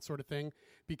argue and that sort of thing,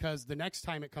 because the next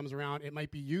time it comes around, it might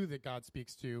be you that God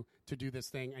speaks to do this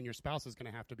thing, and your spouse is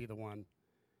going to have to be the one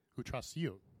who trusts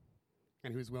you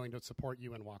and who's willing to support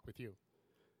you and walk with you.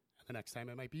 And the next time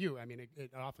it might be you. I mean,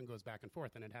 it often goes back and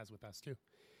forth, and it has with us too.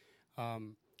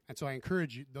 And so I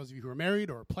encourage you, those of you who are married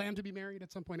or plan to be married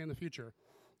at some point in the future,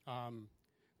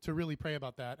 to really pray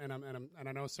about that. And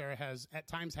I know Sarah has at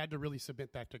times had to really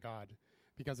submit that to God,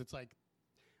 because it's like,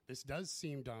 this does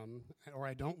seem dumb, or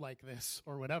I don't like this,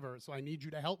 or whatever, so I need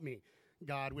you to help me,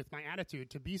 God, with my attitude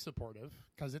to be supportive,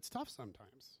 because it's tough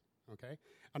sometimes, okay?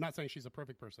 I'm not saying she's a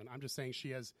perfect person. I'm just saying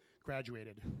she has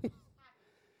graduated.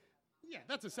 Yeah,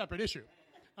 that's a separate issue.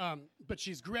 But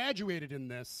she's graduated in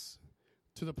this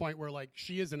to the point where, like,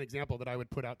 she is an example that I would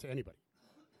put out to anybody,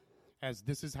 as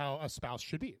this is how a spouse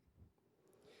should be.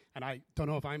 And I don't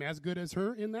know if I'm as good as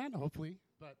her in that, hopefully,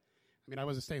 but I mean, I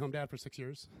was a stay-home dad for 6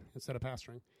 years instead of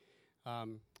pastoring.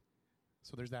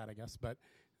 So there's that, I guess. But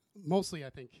mostly I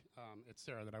think it's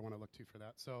Sarah that I want to look to for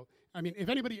that. So, I mean, if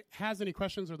anybody has any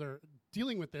questions or they're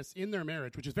dealing with this in their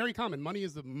marriage, which is very common, money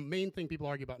is the main thing people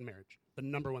argue about in marriage, the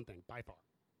number one thing, by far.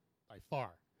 By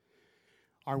far.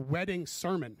 Our wedding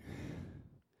sermon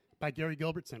by Gary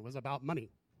Gilbertson was about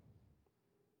money.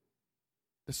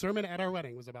 The sermon at our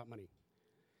wedding was about money.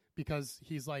 Because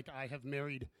he's like, I have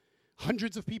married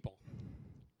hundreds of people.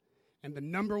 And the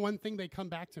number one thing they come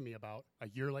back to me about a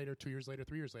year later, 2 years later,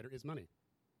 3 years later is money.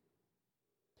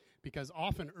 Because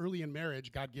often early in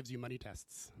marriage, God gives you money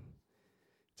tests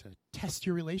to test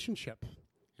your relationship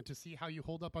and to see how you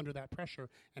hold up under that pressure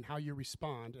and how you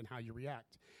respond and how you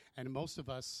react. And most of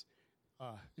us,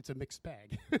 it's a mixed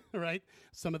bag, right?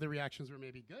 Some of the reactions were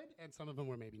maybe good and some of them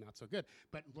were maybe not so good.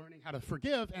 But learning how to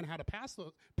forgive and how to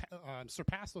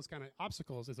surpass those kind of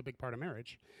obstacles is a big part of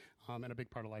marriage and a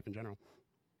big part of life in general.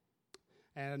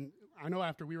 And I know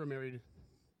after we were married,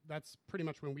 that's pretty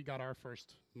much when we got our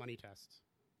first money test,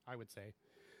 I would say.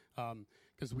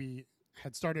 Because we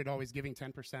had started always giving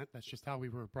 10%. That's just how we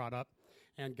were brought up.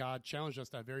 And God challenged us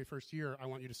that very first year, I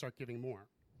want you to start giving more.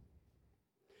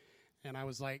 And I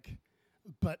was like,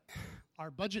 but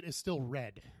our budget is still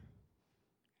red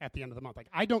at the end of the month. Like,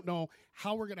 I don't know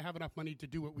how we're going to have enough money to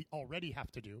do what we already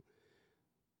have to do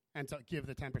and to give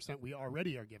the 10% we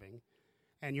already are giving.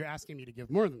 And you're asking me to give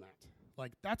more than that.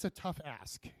 Like, that's a tough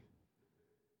ask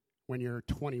when you're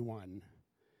 21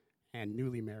 and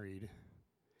newly married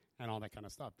and all that kind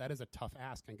of stuff. That is a tough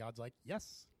ask. And God's like,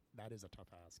 yes, that is a tough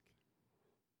ask.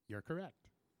 You're correct.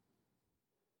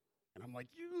 And I'm like,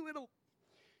 you little...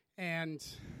 And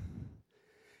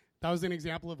that was an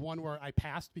example of one where I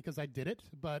passed because I did it,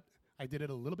 but I did it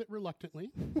a little bit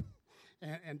reluctantly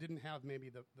and didn't have maybe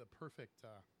the perfect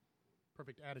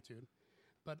attitude.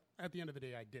 But at the end of the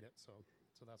day, I did it, so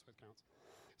that's what counts.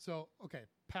 So, okay,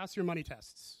 pass your money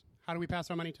tests. How do we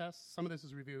pass our money tests? Some of this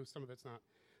is review, some of it's not.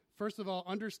 First of all,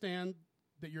 understand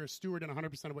that you're a steward and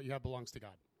 100% of what you have belongs to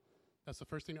God. That's the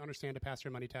first thing to understand to pass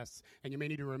your money tests, and you may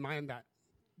need to remind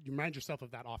yourself of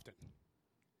that often,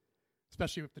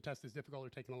 especially if the test is difficult or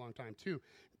taking a long time. 2,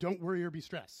 don't worry or be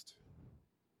stressed.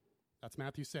 That's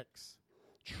Matthew 6.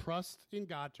 Trust in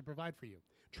God to provide for you.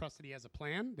 Trust that he has a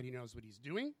plan, that he knows what he's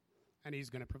doing, and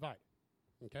he's going to provide.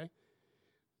 Okay?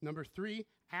 Number 3,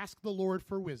 ask the Lord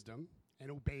for wisdom and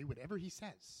obey whatever he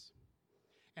says.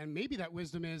 And maybe that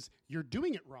wisdom is, you're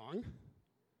doing it wrong.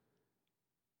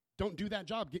 Don't do that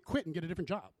job. Quit and get a different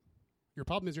job. Your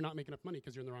problem is you're not making enough money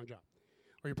because you're in the wrong job.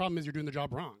 Or your problem is you're doing the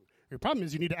job wrong. Or your problem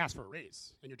is you need to ask for a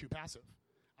raise and you're too passive.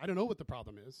 I don't know what the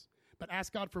problem is, but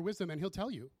ask God for wisdom and he'll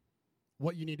tell you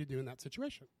what you need to do in that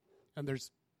situation. And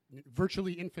there's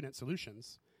virtually infinite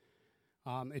solutions.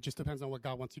 It just depends on what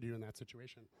God wants you to do in that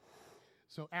situation.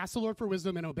 So ask the Lord for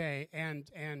wisdom and obey. And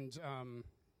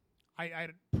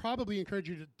I'd probably encourage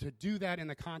you to do that in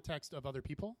the context of other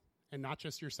people and not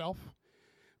just yourself.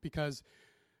 Because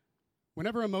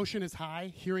whenever emotion is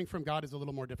high, hearing from God is a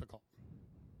little more difficult.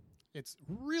 It's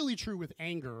really true with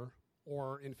anger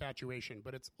or infatuation,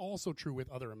 but it's also true with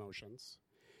other emotions.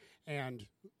 And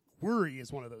worry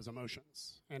is one of those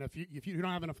emotions. And if you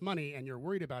don't have enough money and you're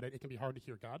worried about it, it can be hard to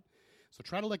hear God. So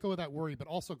try to let go of that worry, but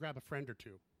also grab a friend or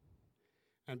two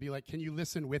and be like, can you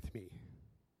listen with me?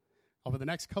 over the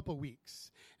next couple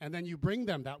weeks. And then you bring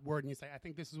them that word and you say, I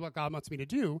think this is what God wants me to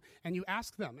do. And you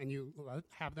ask them and you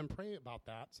have them pray about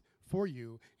that for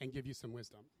you and give you some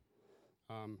wisdom.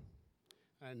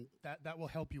 And that will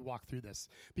help you walk through this.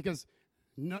 Because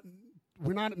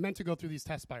we're not meant to go through these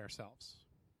tests by ourselves.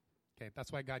 Okay,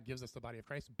 that's why God gives us the body of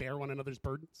Christ. Bear one another's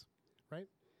burdens, right?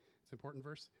 It's an important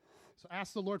verse. So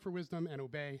ask the Lord for wisdom and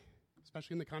obey,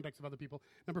 especially in the context of other people.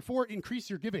 Number 4, increase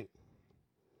your giving.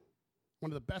 One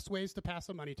of the best ways to pass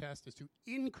a money test is to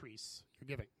increase your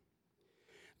giving.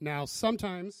 Now,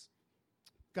 sometimes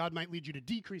God might lead you to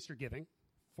decrease your giving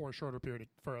for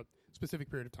a specific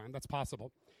period of time. That's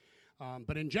possible.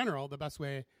 But in general, the best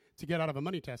way to get out of a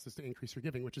money test is to increase your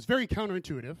giving, which is very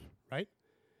counterintuitive, right?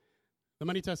 The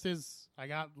money test is, I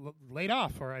got laid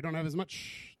off, or I don't have as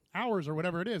much hours, or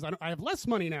whatever it is. I have less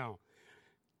money now.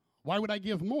 Why would I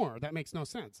give more? That makes no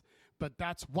sense. But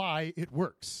that's why it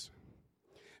works.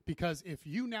 Because if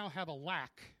you now have a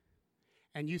lack,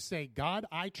 and you say, God,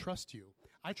 I trust you.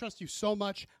 I trust you so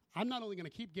much, I'm not only going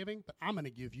to keep giving, but I'm going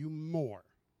to give you more.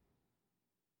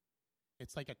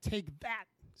 It's like a take that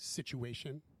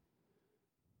situation.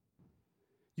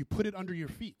 You put it under your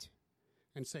feet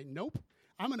and say, nope,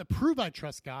 I'm going to prove I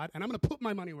trust God, and I'm going to put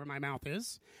my money where my mouth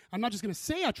is. I'm not just going to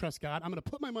say I trust God. I'm going to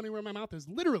put my money where my mouth is,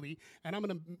 literally, and I'm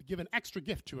going to give an extra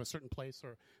gift to a certain place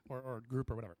or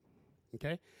group or whatever.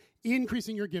 Okay?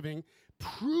 Increasing your giving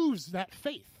proves that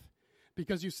faith,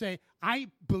 because you say, I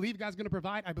believe God's going to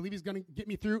provide. I believe he's going to get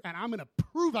me through, and I'm going to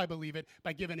prove I believe it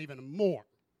by giving even more.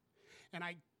 And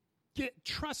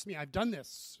trust me, I've done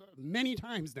this many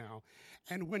times now.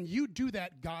 And when you do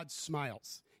that, God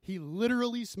smiles. He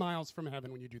literally smiles from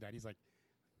heaven when you do that. He's like,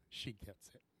 she gets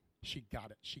it. She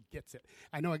got it. She gets it.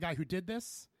 I know a guy who did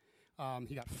this.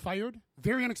 He got fired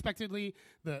very unexpectedly.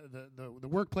 The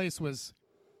workplace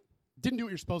didn't do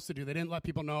what you're supposed to do. They didn't let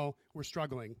people know we're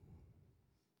struggling.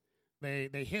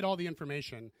 They hid all the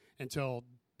information until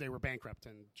they were bankrupt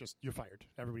and just, you're fired.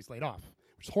 Everybody's laid off,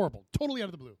 which is horrible. Totally out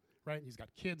of the blue. Right? He's got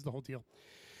kids, the whole deal.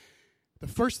 The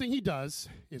first thing he does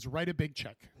is write a big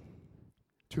check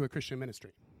to a Christian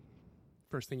ministry.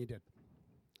 First thing he did.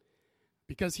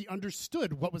 Because he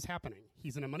understood what was happening.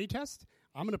 He's in a money test.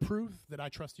 I'm going to prove that I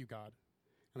trust you, God,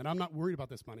 and that I'm not worried about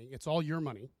this money. It's all your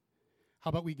money. How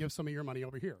about we give some of your money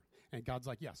over here? And God's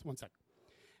like, yes, one sec.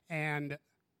 And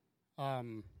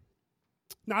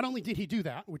not only did he do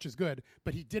that, which is good,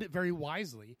 but he did it very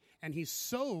wisely, and he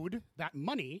sowed that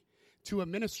money to a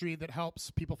ministry that helps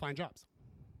people find jobs.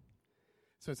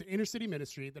 So it's an inner city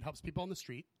ministry that helps people on the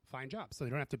street find jobs, so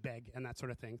they don't have to beg and that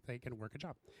sort of thing. They can work a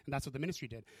job. And that's what the ministry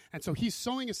did. And so he's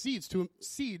sowing a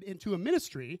seed into a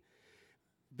ministry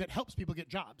that helps people get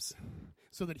jobs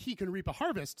so that he can reap a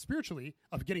harvest spiritually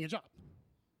of getting a job.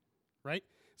 Right?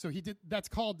 So that's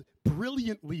called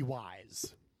brilliantly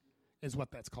wise, is what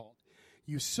that's called.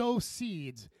 You sow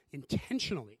seeds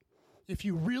intentionally. If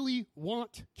you really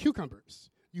want cucumbers,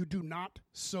 you do not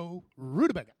sow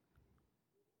rutabaga.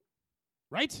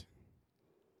 Right?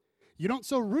 You don't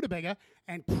sow rutabaga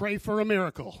and pray for a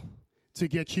miracle to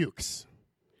get cukes.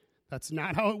 That's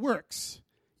not how it works.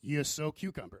 You sow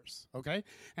cucumbers, okay?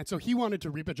 And so he wanted to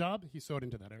reap a job. He sowed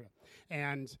into that area.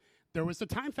 And there was a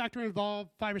time factor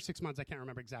involved, 5 or 6 months. I can't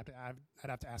remember exactly. I'd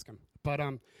have to ask him. But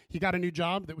he got a new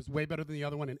job that was way better than the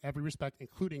other one in every respect,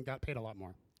 including got paid a lot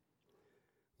more.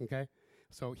 Okay?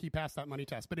 So he passed that money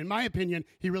test. But in my opinion,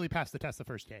 he really passed the test the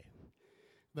first day.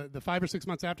 The 5 or 6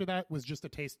 months after that was just a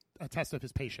test of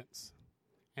his patience.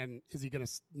 And is he going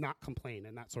to not complain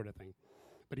and that sort of thing.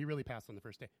 But he really passed on the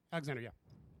first day. Alexander, yeah.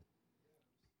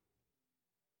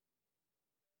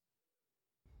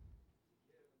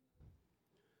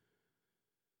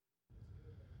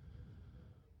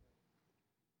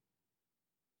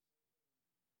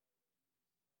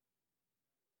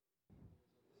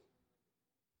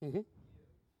 Mm-hmm.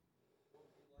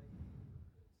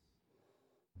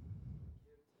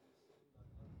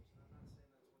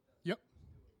 Yep.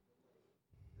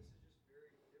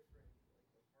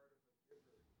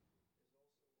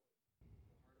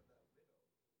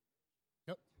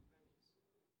 Yep.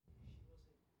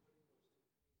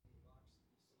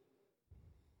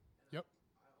 Yep.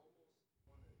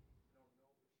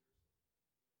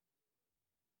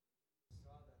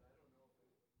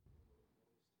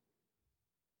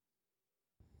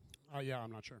 Yeah,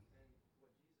 I'm not sure.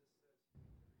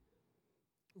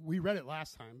 We read it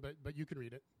last time, but you can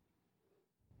read it.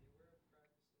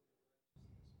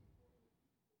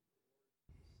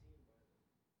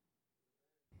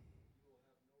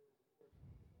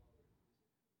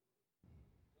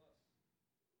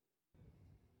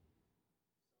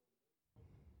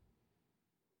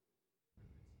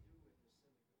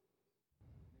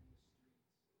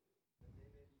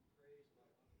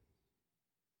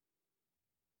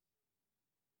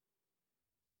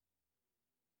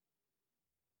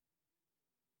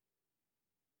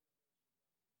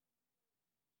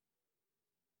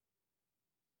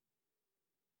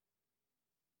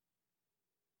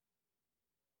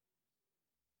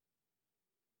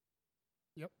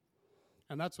 Yep.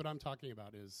 And that's what I'm talking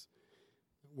about is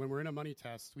when we're in a money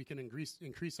test, we can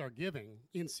increase our giving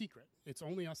in secret. It's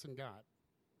only us and God.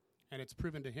 And it's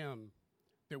proven to him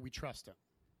that we trust him,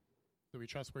 that we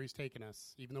trust where he's taken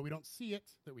us, even though we don't see it,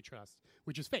 that we trust,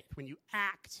 which is faith. When you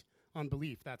act on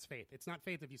belief, that's faith. It's not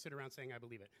faith if you sit around saying, I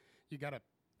believe it. You got to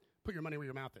put your money where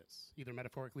your mouth is, either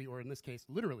metaphorically or in this case,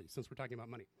 literally, since we're talking about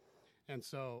money. And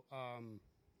so,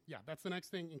 that's the next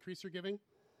thing. Increase your giving.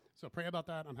 So pray about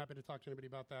that. I'm happy to talk to anybody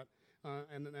about that.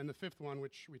 And the fifth one,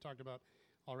 which we talked about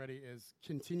already, is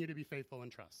continue to be faithful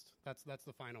and trust. That's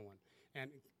the final one.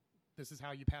 And this is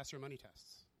how you pass your money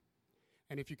tests.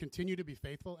 And if you continue to be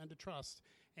faithful and to trust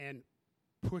and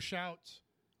push out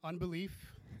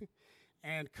unbelief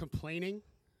and complaining,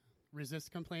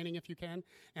 resist complaining if you can.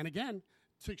 And again,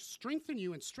 to strengthen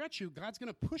you and stretch you, God's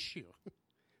going to push you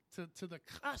to the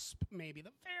cusp, maybe,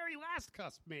 the very last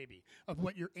cusp, maybe, of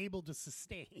what you're able to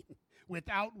sustain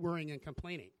without worrying and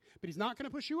complaining. But he's not going to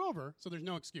push you over, so there's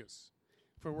no excuse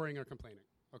for worrying or complaining,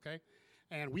 okay?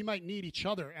 And we might need each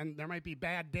other, and there might be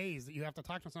bad days that you have to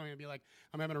talk to somebody and be like,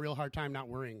 I'm having a real hard time not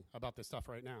worrying about this stuff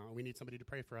right now, and we need somebody to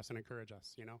pray for us and encourage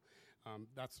us, you know?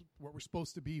 That's what we're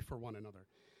supposed to be for one another,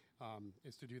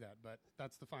 is to do that. But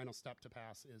that's the final step to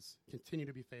pass, is continue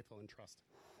to be faithful and trust.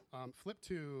 Flip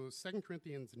to 2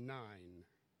 Corinthians 9.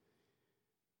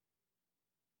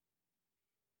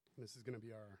 This is going to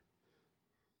be our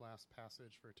last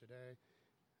passage for today.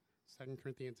 2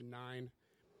 Corinthians 9.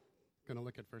 Going to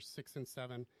look at verse 6 and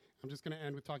 7. I'm just going to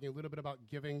end with talking a little bit about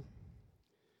giving,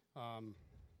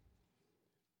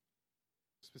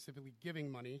 specifically giving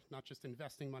money, not just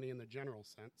investing money in the general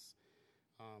sense,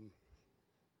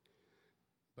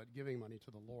 but giving money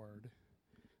to the Lord.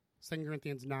 2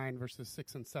 Corinthians 9, verses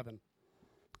 6 and 7.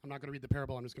 I'm not going to read the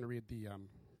parable. I'm just going to read the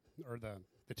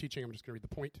teaching. I'm just going to read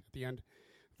the point at the end.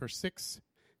 Verse 6,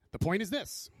 the point is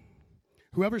this: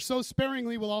 whoever sows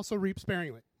sparingly will also reap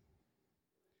sparingly.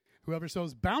 Whoever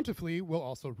sows bountifully will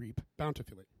also reap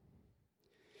bountifully.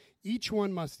 Each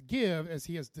one must give as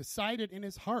he has decided in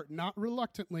his heart, not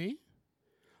reluctantly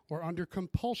or under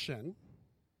compulsion,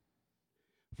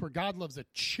 for God loves a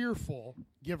cheerful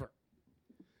giver.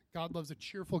 God loves a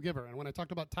cheerful giver. And when I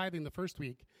talked about tithing the first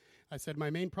week, I said my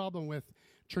main problem with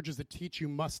churches that teach you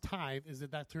must tithe is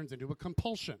that turns into a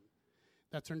compulsion.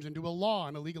 That turns into a law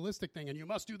and a legalistic thing, and you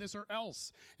must do this or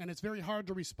else. And it's very hard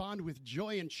to respond with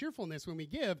joy and cheerfulness when we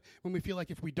give, when we feel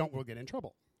like if we don't, we'll get in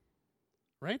trouble.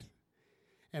 Right?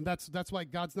 And that's why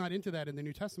God's not into that in the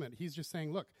New Testament. He's just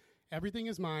saying, look, everything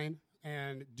is mine,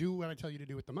 and do what I tell you to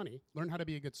do with the money. Learn how to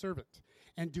be a good servant,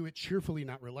 and do it cheerfully,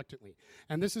 not reluctantly.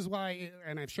 And this is why,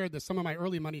 and I've shared this, some of my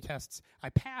early money tests,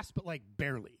 I passed, but like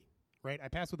barely. Right? I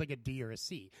passed with like a D or a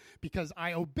C because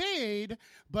I obeyed,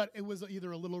 but it was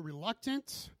either a little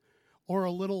reluctant or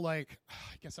a little like,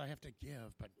 I guess I have to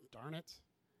give, but darn it,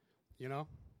 you know?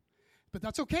 But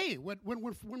that's okay. When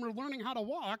we're learning how to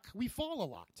walk, we fall a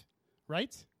lot,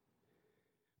 right?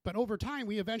 But over time,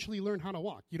 we eventually learn how to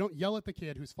walk. You don't yell at the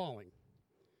kid who's falling.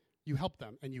 You help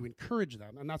them and you encourage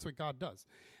them, and that's what God does.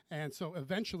 And so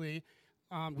eventually,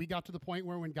 we got to the point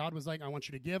where when God was like, I want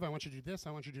you to give, I want you to do this,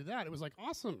 I want you to do that, it was like,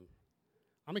 awesome.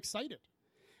 I'm excited.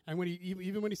 And when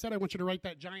even when he said, I want you to write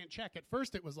that giant check, at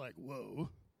first it was like, whoa.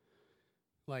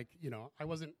 Like, you know, I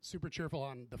wasn't super cheerful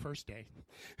on the first day.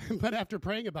 But after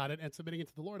praying about it and submitting it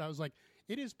to the Lord, I was like,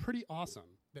 it is pretty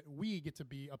awesome that we get to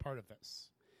be a part of this.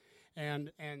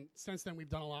 And since then, we've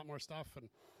done a lot more stuff. And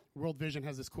World Vision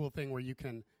has this cool thing where you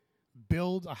can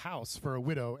build a house for a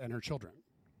widow and her children.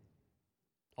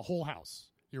 A whole house.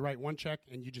 You write one check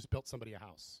and you just built somebody a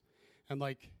house. And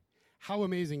like, how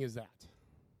amazing is that?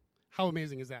 How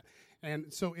amazing is that?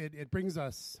 And so it brings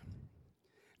us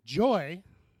joy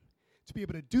to be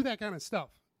able to do that kind of stuff.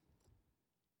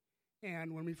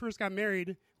 And when we first got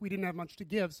married, we didn't have much to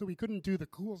give, so we couldn't do the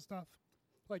cool stuff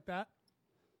like that.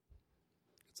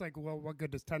 It's like, well, what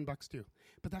good does $10 do?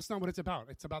 But that's not what it's about.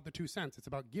 It's about the 2 cents. It's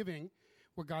about giving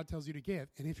what God tells you to give.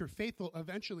 And if you're faithful,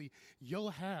 eventually you'll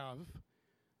have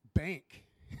bank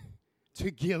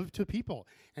to give to people.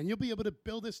 And you'll be able to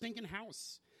build a stinking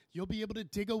house. You'll be able to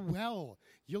dig a well.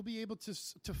 You'll be able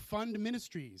to fund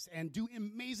ministries and do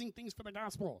amazing things for the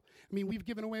gospel. I mean, we've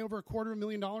given away over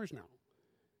 $250,000 now.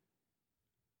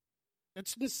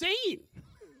 That's insane.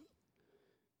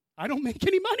 I don't make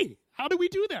any money. How do we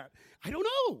do that? I don't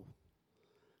know.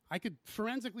 I could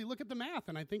forensically look at the math,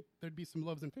 and I think there'd be some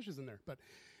loaves and fishes in there. But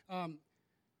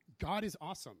God is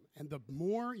awesome. And the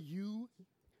more you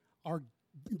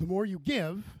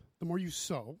give, the more you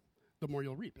sow, the more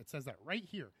you'll reap. It says that right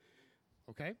here.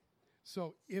 Okay?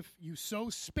 So if you sow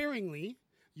sparingly,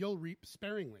 you'll reap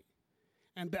sparingly.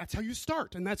 And that's how you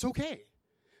start, and that's okay.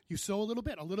 You sow a little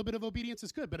bit. A little bit of obedience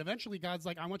is good, but eventually God's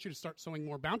like, I want you to start sowing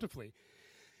more bountifully,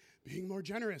 being more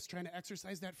generous, trying to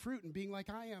exercise that fruit and being like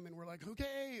I am. And we're like,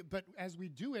 okay. But as we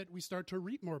do it, we start to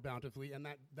reap more bountifully, and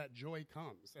that joy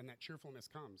comes and that cheerfulness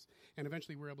comes. And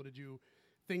eventually we're able to do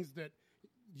things that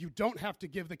you don't have to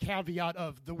give the caveat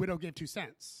of the widow gave 2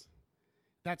 cents.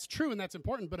 That's true and that's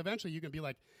important, but eventually you can be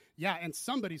like, yeah, and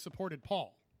somebody supported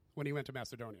Paul when he went to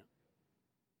Macedonia,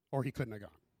 or he couldn't have gone.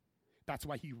 That's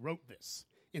why he wrote this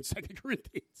in 2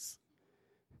 Corinthians.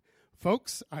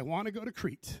 Folks, I want to go to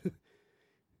Crete.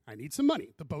 I need some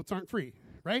money. The boats aren't free,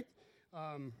 right?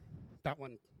 That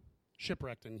one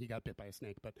shipwrecked and he got bit by a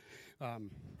snake, but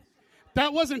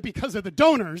that wasn't because of the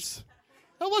donors.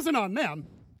 That wasn't on them.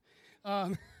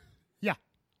 Yeah.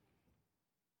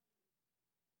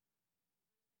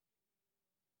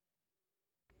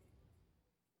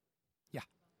 Yeah.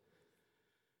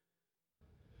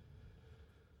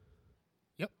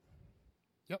 Yep.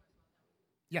 Yep.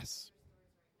 Yes.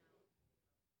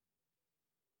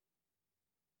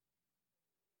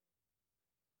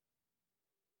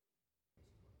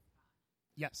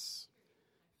 Yes.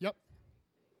 Yep.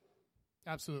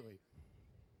 Absolutely.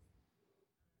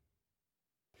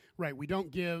 Right. We don't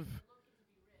give.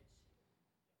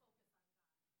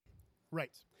 Right.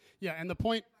 Yeah. And the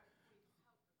point.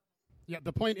 Yeah.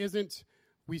 The point isn't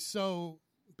we sow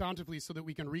bountifully so that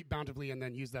we can reap bountifully and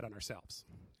then use that on ourselves.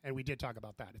 And we did talk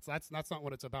about that. That's not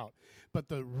what it's about. But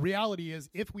the reality is,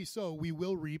 if we sow, we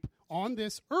will reap on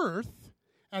this earth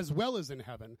as well as in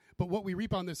heaven. But what we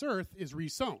reap on this earth is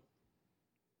resown.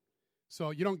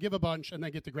 So you don't give a bunch and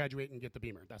then get to graduate and get the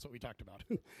Beamer. That's what we talked about.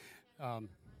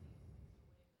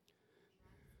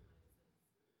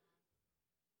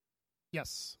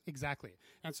 Yes, exactly.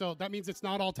 And so that means it's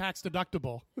not all tax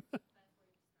deductible.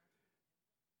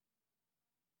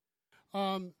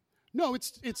 No,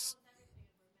 it's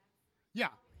yeah.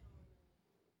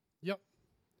 Yep.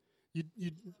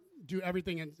 You do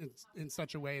everything in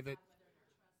such a way that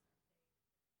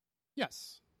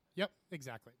yes. Yep,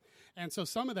 exactly. And so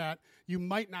some of that you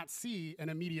might not see an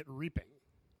immediate reaping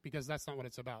because that's not what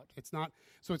it's about. It's not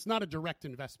a direct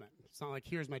investment. It's not like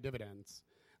here's my dividends.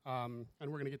 And we're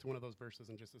going to get to one of those verses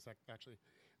in just a sec, actually.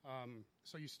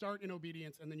 So you start in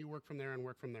obedience, and then you work from there and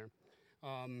work from there.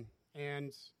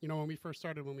 And, when we first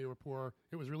started, when we were poor,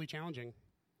 it was really challenging.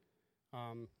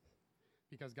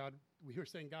 Because we were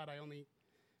saying, God,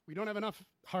 we don't have enough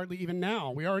hardly even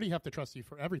now. We already have to trust you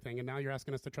for everything, and now you're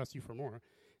asking us to trust you for more.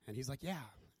 And he's like, yeah.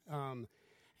 And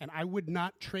I would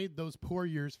not trade those poor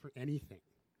years for anything.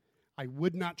 I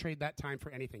would not trade that time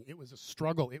for anything. It was a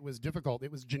struggle. It was difficult.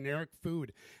 It was generic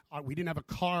food. We didn't have a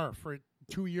car for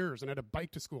 2 years and had a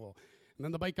bike to school. And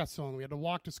then the bike got stolen. We had to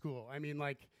walk to school. I mean,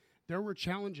 there were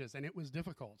challenges, and it was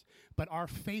difficult. But our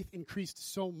faith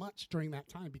increased so much during that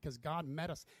time because God met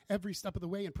us every step of the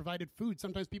way and provided food.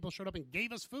 Sometimes people showed up and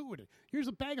gave us food. Here's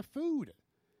a bag of food.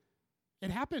 It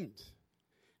happened.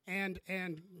 And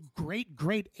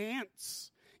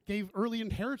great-great-aunts gave early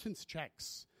inheritance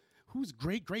checks. Whose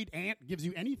great-great-aunt gives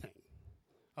you anything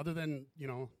other than,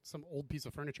 some old piece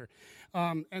of furniture?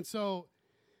 And so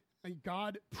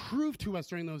God proved to us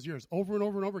during those years over and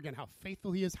over and over again how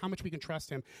faithful he is, how much we can trust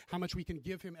him, how much we can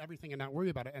give him everything and not worry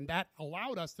about it. And that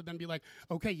allowed us to then be like,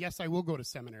 okay, yes, I will go to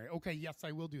seminary. Okay, yes,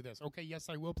 I will do this. Okay, yes,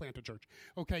 I will plant a church.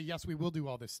 Okay, yes, we will do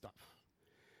all this stuff.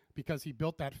 Because he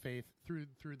built that faith through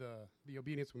the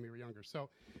obedience when we were younger. So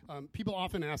people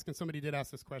often ask, and somebody did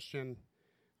ask this question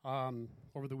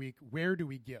over the week, where do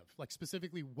we give? Like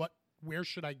specifically, where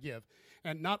should I give?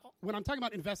 And not when I'm talking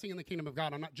about investing in the kingdom of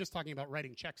God, I'm not just talking about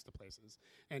writing checks to places.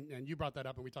 And you brought that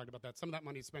up, and we talked about that. Some of that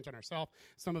money is spent on ourselves.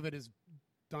 Some of it is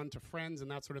done to friends and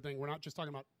that sort of thing. We're not just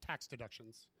talking about tax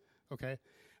deductions, okay?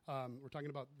 We're talking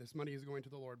about this money is going to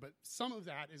the Lord. But some of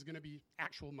that is going to be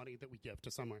actual money that we give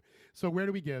to somewhere. So where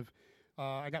do we give?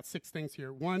 I got 6 things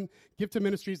here. 1, give to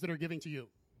ministries that are giving to you.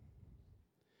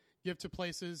 Give to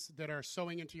places that are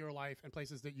sowing into your life and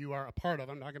places that you are a part of.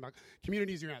 I'm talking about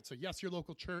communities you're at. So yes, your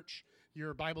local church,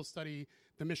 your Bible study,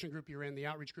 the mission group you're in, the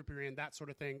outreach group you're in, that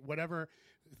sort of thing. Whatever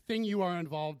thing you are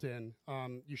involved in,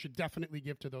 you should definitely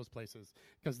give to those places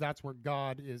because that's where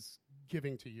God is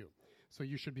giving to you. So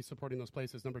you should be supporting those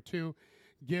places. Number 2,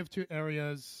 give to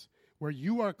areas where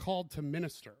you are called to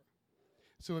minister.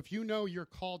 So if you know you're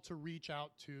called to reach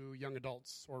out to young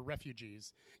adults or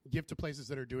refugees, give to places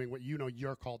that are doing what you know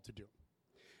you're called to do.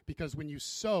 Because when you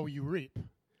sow, you reap,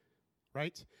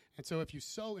 right? And so if you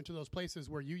sow into those places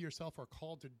where you yourself are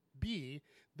called to be,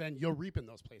 then you'll reap in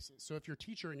those places. So if you're a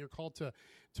teacher and you're called to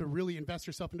really invest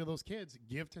yourself into those kids,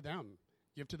 give to them.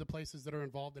 Give to the places that are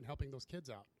involved in helping those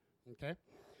kids out, okay?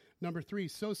 Number 3,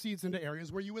 sow seeds into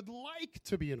areas where you would like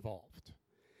to be involved.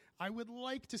 I would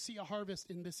like to see a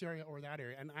harvest in this area or that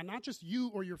area. And not just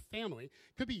you or your family.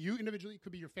 It could be you individually, it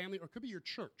could be your family, or it could be your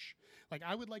church. Like,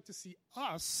 I would like to see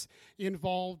us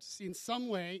involved in some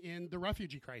way in the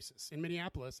refugee crisis in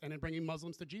Minneapolis and in bringing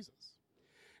Muslims to Jesus.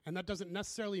 And that doesn't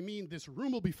necessarily mean this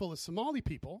room will be full of Somali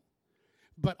people,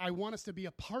 but I want us to be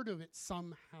a part of it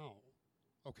somehow,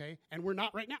 okay? And we're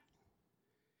not right now.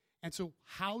 And so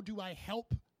how do I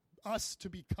help us to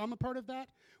become a part of that?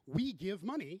 We give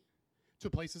money to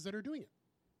places that are doing it.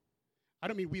 I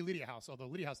don't mean we, Lydia House, although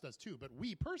Lydia House does too, but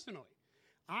we personally.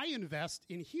 I invest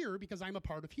in here because I'm a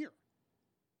part of here,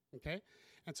 okay?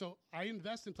 And so I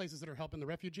invest in places that are helping the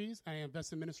refugees. I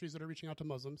invest in ministries that are reaching out to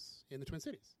Muslims in the Twin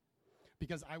Cities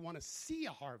because I want to see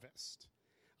a harvest.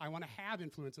 I want to have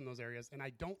influence in those areas, and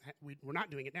we're not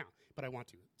doing it now, but I want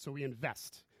to. So we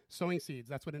invest. Sowing seeds,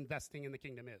 that's what investing in the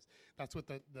kingdom is. That's what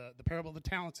the parable of the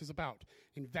talents is about,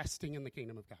 investing in the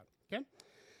kingdom of God, okay?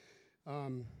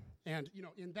 And, you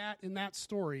know, in that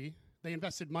story, they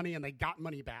invested money and they got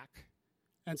money back.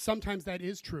 And sometimes that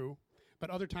is true, but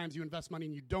other times you invest money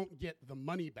and you don't get the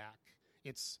money back.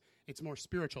 It's more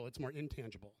spiritual. It's more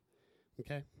intangible,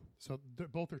 okay? So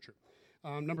both are true.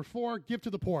 Number 4, give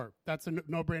to the poor. That's a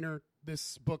no-brainer.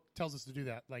 This book tells us to do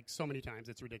that like so many times.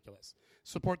 It's ridiculous.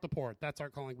 Support the poor. That's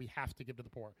our calling. We have to give to the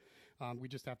poor. We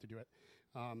just have to do it.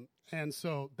 And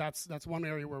so that's one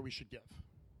area where we should give,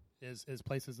 is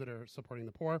places that are supporting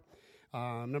the poor.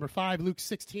 Number 5, Luke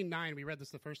 16:9. We read this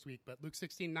the first week, but Luke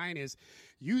 16:9 is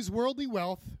use worldly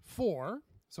wealth for.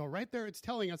 So right there it's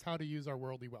telling us how to use our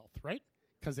worldly wealth, right?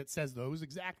 Because it says those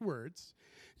exact words.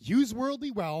 Use worldly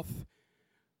wealth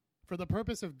for the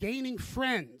purpose of gaining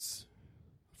friends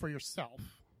for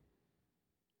yourself,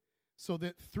 so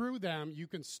that through them you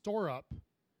can store up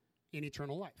in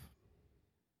eternal life.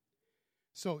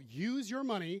 So use your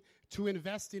money to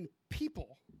invest in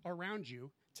people around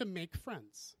you to make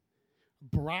friends.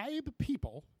 Bribe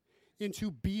people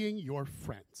into being your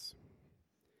friends.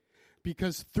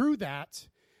 Because through that,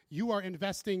 you are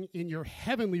investing in your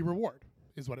heavenly reward,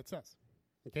 is what it says.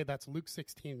 Okay, that's Luke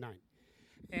 16:9.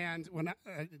 And when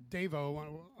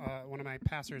Davo, one of my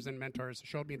pastors and mentors,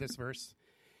 showed me this verse,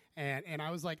 and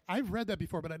I was like, I've read that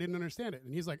before, but I didn't understand it.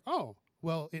 And he's like, oh,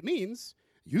 well, it means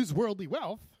use worldly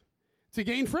wealth to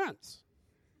gain friends.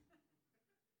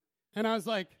 And I was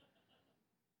like,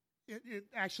 it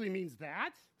actually means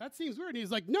that? That seems weird. And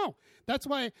he's like, no, that's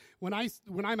why when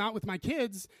I'm out with my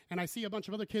kids and I see a bunch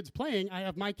of other kids playing, I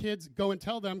have my kids go and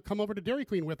tell them, come over to Dairy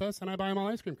Queen with us, and I buy them all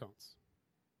ice cream cones.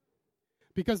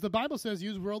 Because the Bible says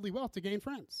use worldly wealth to gain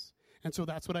friends. And so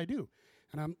that's what I do.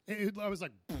 And I was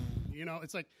like, you know,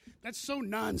 it's like, that's so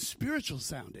non-spiritual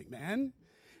sounding, man.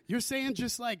 You're saying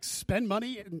just like spend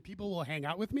money and people will hang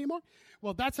out with me more?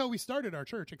 Well, that's how we started our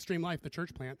church, Extreme Life, the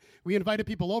church plant. We invited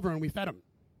people over and we fed them.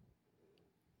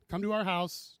 Come to our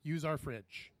house, use our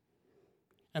fridge.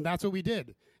 And that's what we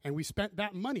did. And we spent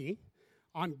that money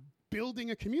on building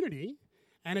a community,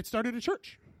 and it started a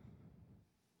church.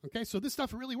 Okay, so this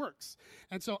stuff really works.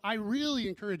 And so I really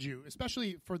encourage you,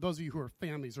 especially for those of you who are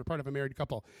families or part of a married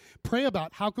couple, pray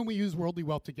about how can we use worldly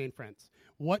wealth to gain friends?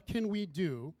 What can we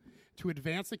do to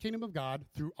advance the kingdom of God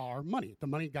through our money, the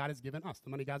money God has given us, the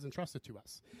money God's entrusted to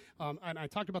us? And I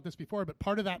talked about this before, but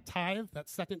part of that tithe, that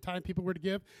second tithe people were to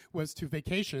give, was to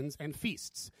vacations and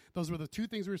feasts. Those were the two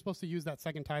things we were supposed to use that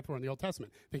second tithe for in the Old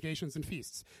Testament, vacations and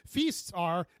feasts. Feasts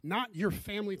are not your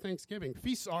family Thanksgiving.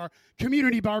 Feasts are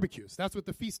community barbecues. That's what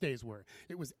the feast days were.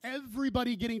 It was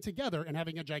everybody getting together and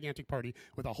having a gigantic party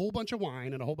with a whole bunch of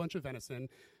wine and a whole bunch of venison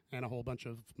and a whole bunch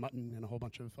of mutton and a whole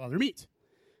bunch of other meat.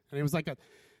 And it was like a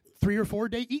 3 or 4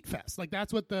 day eat fest. Like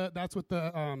that's what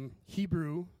the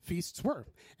Hebrew feasts were.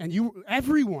 And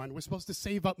everyone was supposed to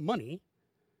save up money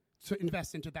to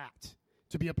invest into that,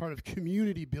 to be a part of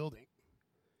community building.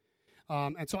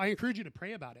 And so I encourage you to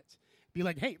pray about it. Be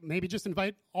like, hey, maybe just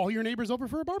invite all your neighbors over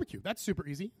for a barbecue. That's super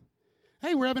easy.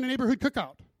 Hey, we're having a neighborhood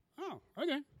cookout. Oh,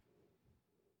 okay.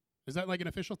 Is that like an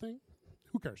official thing?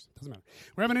 Who cares? Doesn't matter.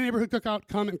 We're having a neighborhood cookout.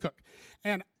 Come and cook.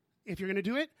 And if you're going to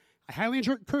do it, I highly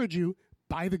encourage you,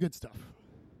 buy the good stuff.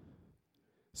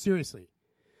 Seriously.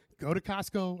 Go to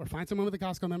Costco or find someone with a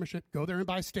Costco membership. Go there and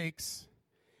buy steaks.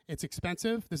 It's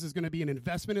expensive. This is going to be an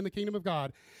investment in the kingdom of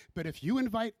God. But if you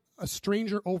invite a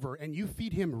stranger over and you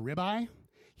feed him ribeye,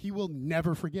 he will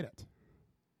never forget it.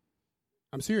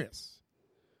 I'm serious.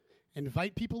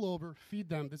 Invite people over, feed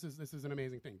them. This is an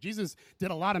amazing thing. Jesus did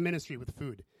a lot of ministry with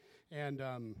food, and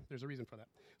there's a reason for that.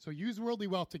 So use worldly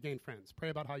wealth to gain friends. Pray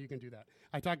about how you can do that.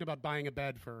 I talked about buying a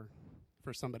bed for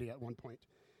somebody at one point,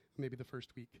 maybe the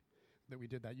first week that we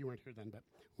did that. You weren't here then, but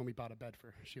when we bought a bed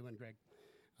for Sheila and Greg.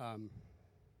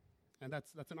 And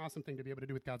that's an awesome thing to be able to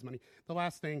do with God's money. The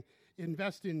last thing,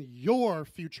 invest in your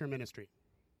future ministry.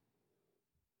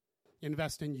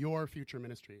 Invest in your future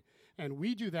ministry. And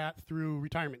we do that through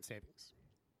retirement savings.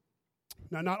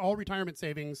 Now, not all retirement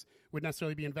savings would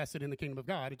necessarily be invested in the kingdom of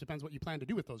God. It depends what you plan to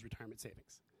do with those retirement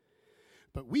savings.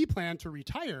 But we plan to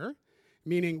retire,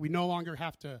 meaning we no longer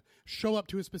have to show up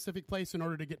to a specific place in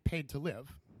order to get paid to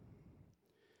live.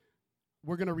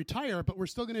 We're going to retire, but we're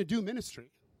still going to do ministry.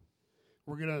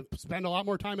 We're going to spend a lot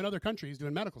more time in other countries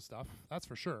doing medical stuff, that's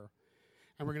for sure.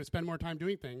 And we're going to spend more time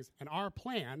doing things. And our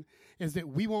plan is that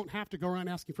we won't have to go around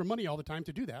asking for money all the time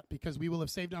to do that, because we will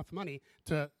have saved enough money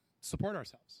to support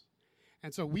ourselves.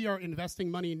 And so we are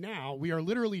investing money now. We are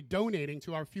literally donating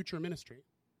to our future ministry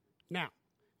now.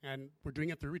 And we're doing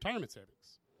it through retirement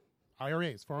savings,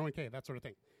 IRAs, 401k, that sort of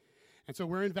thing. And so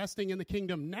we're investing in the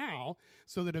kingdom now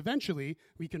so that eventually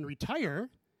we can retire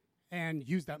and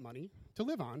use that money to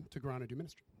live on, to grow on and do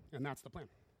ministry. And that's the plan.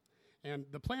 And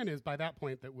the plan is by that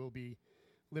point that we'll be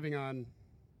living on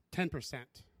 10%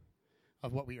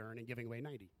 of what we earn and giving away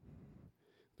 90.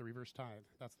 The reverse tithe,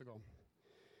 that's the goal.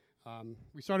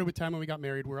 We started with 10 when we got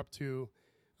married. We're up to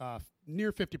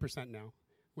near 50% now,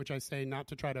 which I say not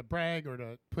to try to brag or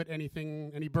to put any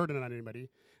burden on anybody.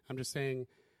 I'm just saying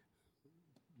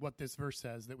what this verse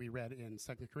says that we read in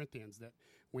 2 Corinthians, that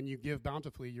when you give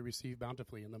bountifully, you receive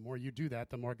bountifully. And the more you do that,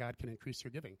 the more God can increase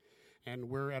your giving. And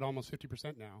we're at almost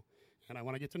 50% now, and I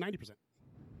want to get to 90%.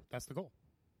 That's the goal.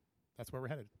 That's where we're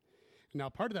headed. Now,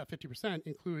 part of that 50%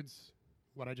 includes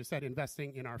what I just said,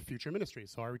 investing in our future ministry,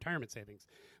 so our retirement savings.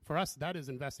 For us, that is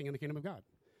investing in the kingdom of God,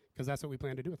 because that's what we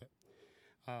plan to do with it.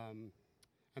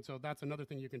 And so that's another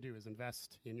thing you can do, is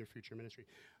invest in your future ministry.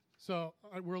 So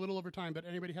we're a little over time, but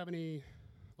anybody have any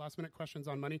last-minute questions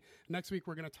on money? Next week,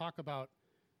 we're going to talk about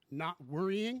not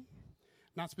worrying,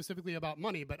 not specifically about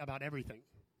money, but about everything.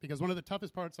 Because one of the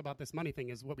toughest parts about this money thing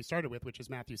is what we started with, which is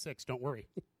Matthew 6, don't worry.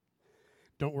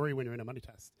 Don't worry when you're in a money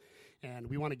test. And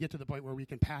we want to get to the point where we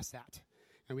can pass that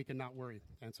and we can not worry.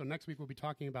 And so next week we'll be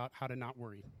talking about how to not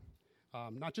worry.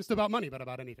 Not just about money, but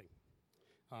about anything.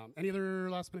 Any other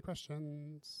last-minute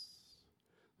questions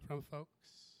from folks?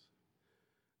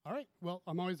 All right. Well,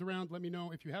 I'm always around. Let me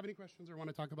know if you have any questions or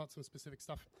want to talk about some specific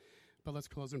stuff. But let's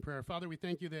close in prayer. Father, we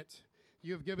thank you that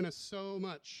you have given us so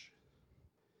much.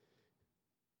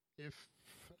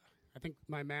 I think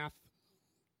my math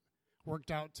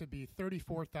worked out to be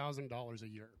 $34,000 a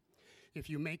year. If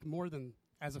you make more than,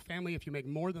 as a family, if you make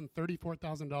more than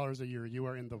 $34,000 a year, you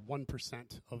are in the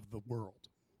 1% of the world.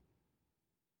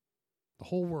 The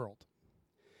whole world.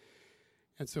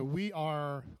 And so we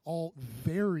are all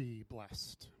very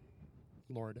blessed,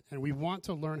 Lord, and we want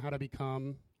to learn how to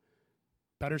become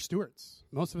better stewards.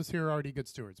 Most of us here are already good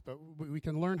stewards, but we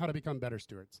can learn how to become better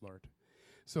stewards, Lord.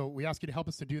 So we ask you to help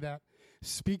us to do that.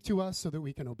 Speak to us so that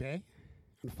we can obey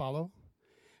and follow.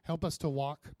 Help us to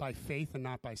walk by faith and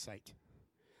not by sight.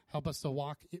 Help us to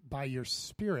walk by your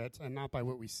Spirit and not by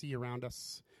what we see around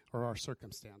us or our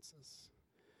circumstances.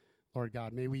 Lord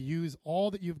God, may we use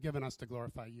all that you've given us to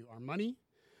glorify you, our money,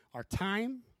 our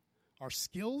time, our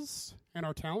skills, and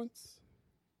our talents.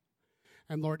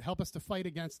 And Lord, help us to fight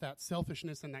against that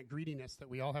selfishness and that greediness that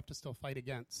we all have to still fight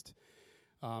against,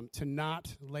 to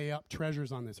not lay up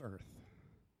treasures on this earth,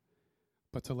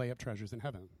 but to lay up treasures in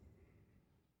heaven.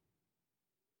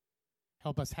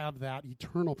 Help us have that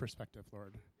eternal perspective,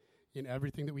 Lord, in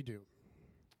everything that we do.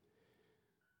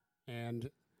 And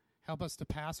help us to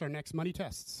pass our next money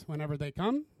tests whenever they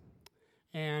come.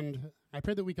 And I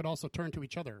pray that we could also turn to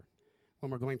each other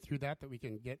when we're going through that we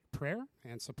can get prayer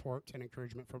and support and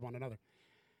encouragement for one another.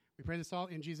 We pray this all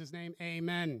in Jesus' name.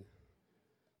 Amen.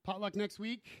 Potluck next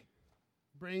week.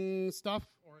 Bring stuff,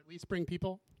 or at least bring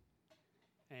people.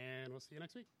 And we'll see you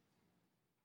next week.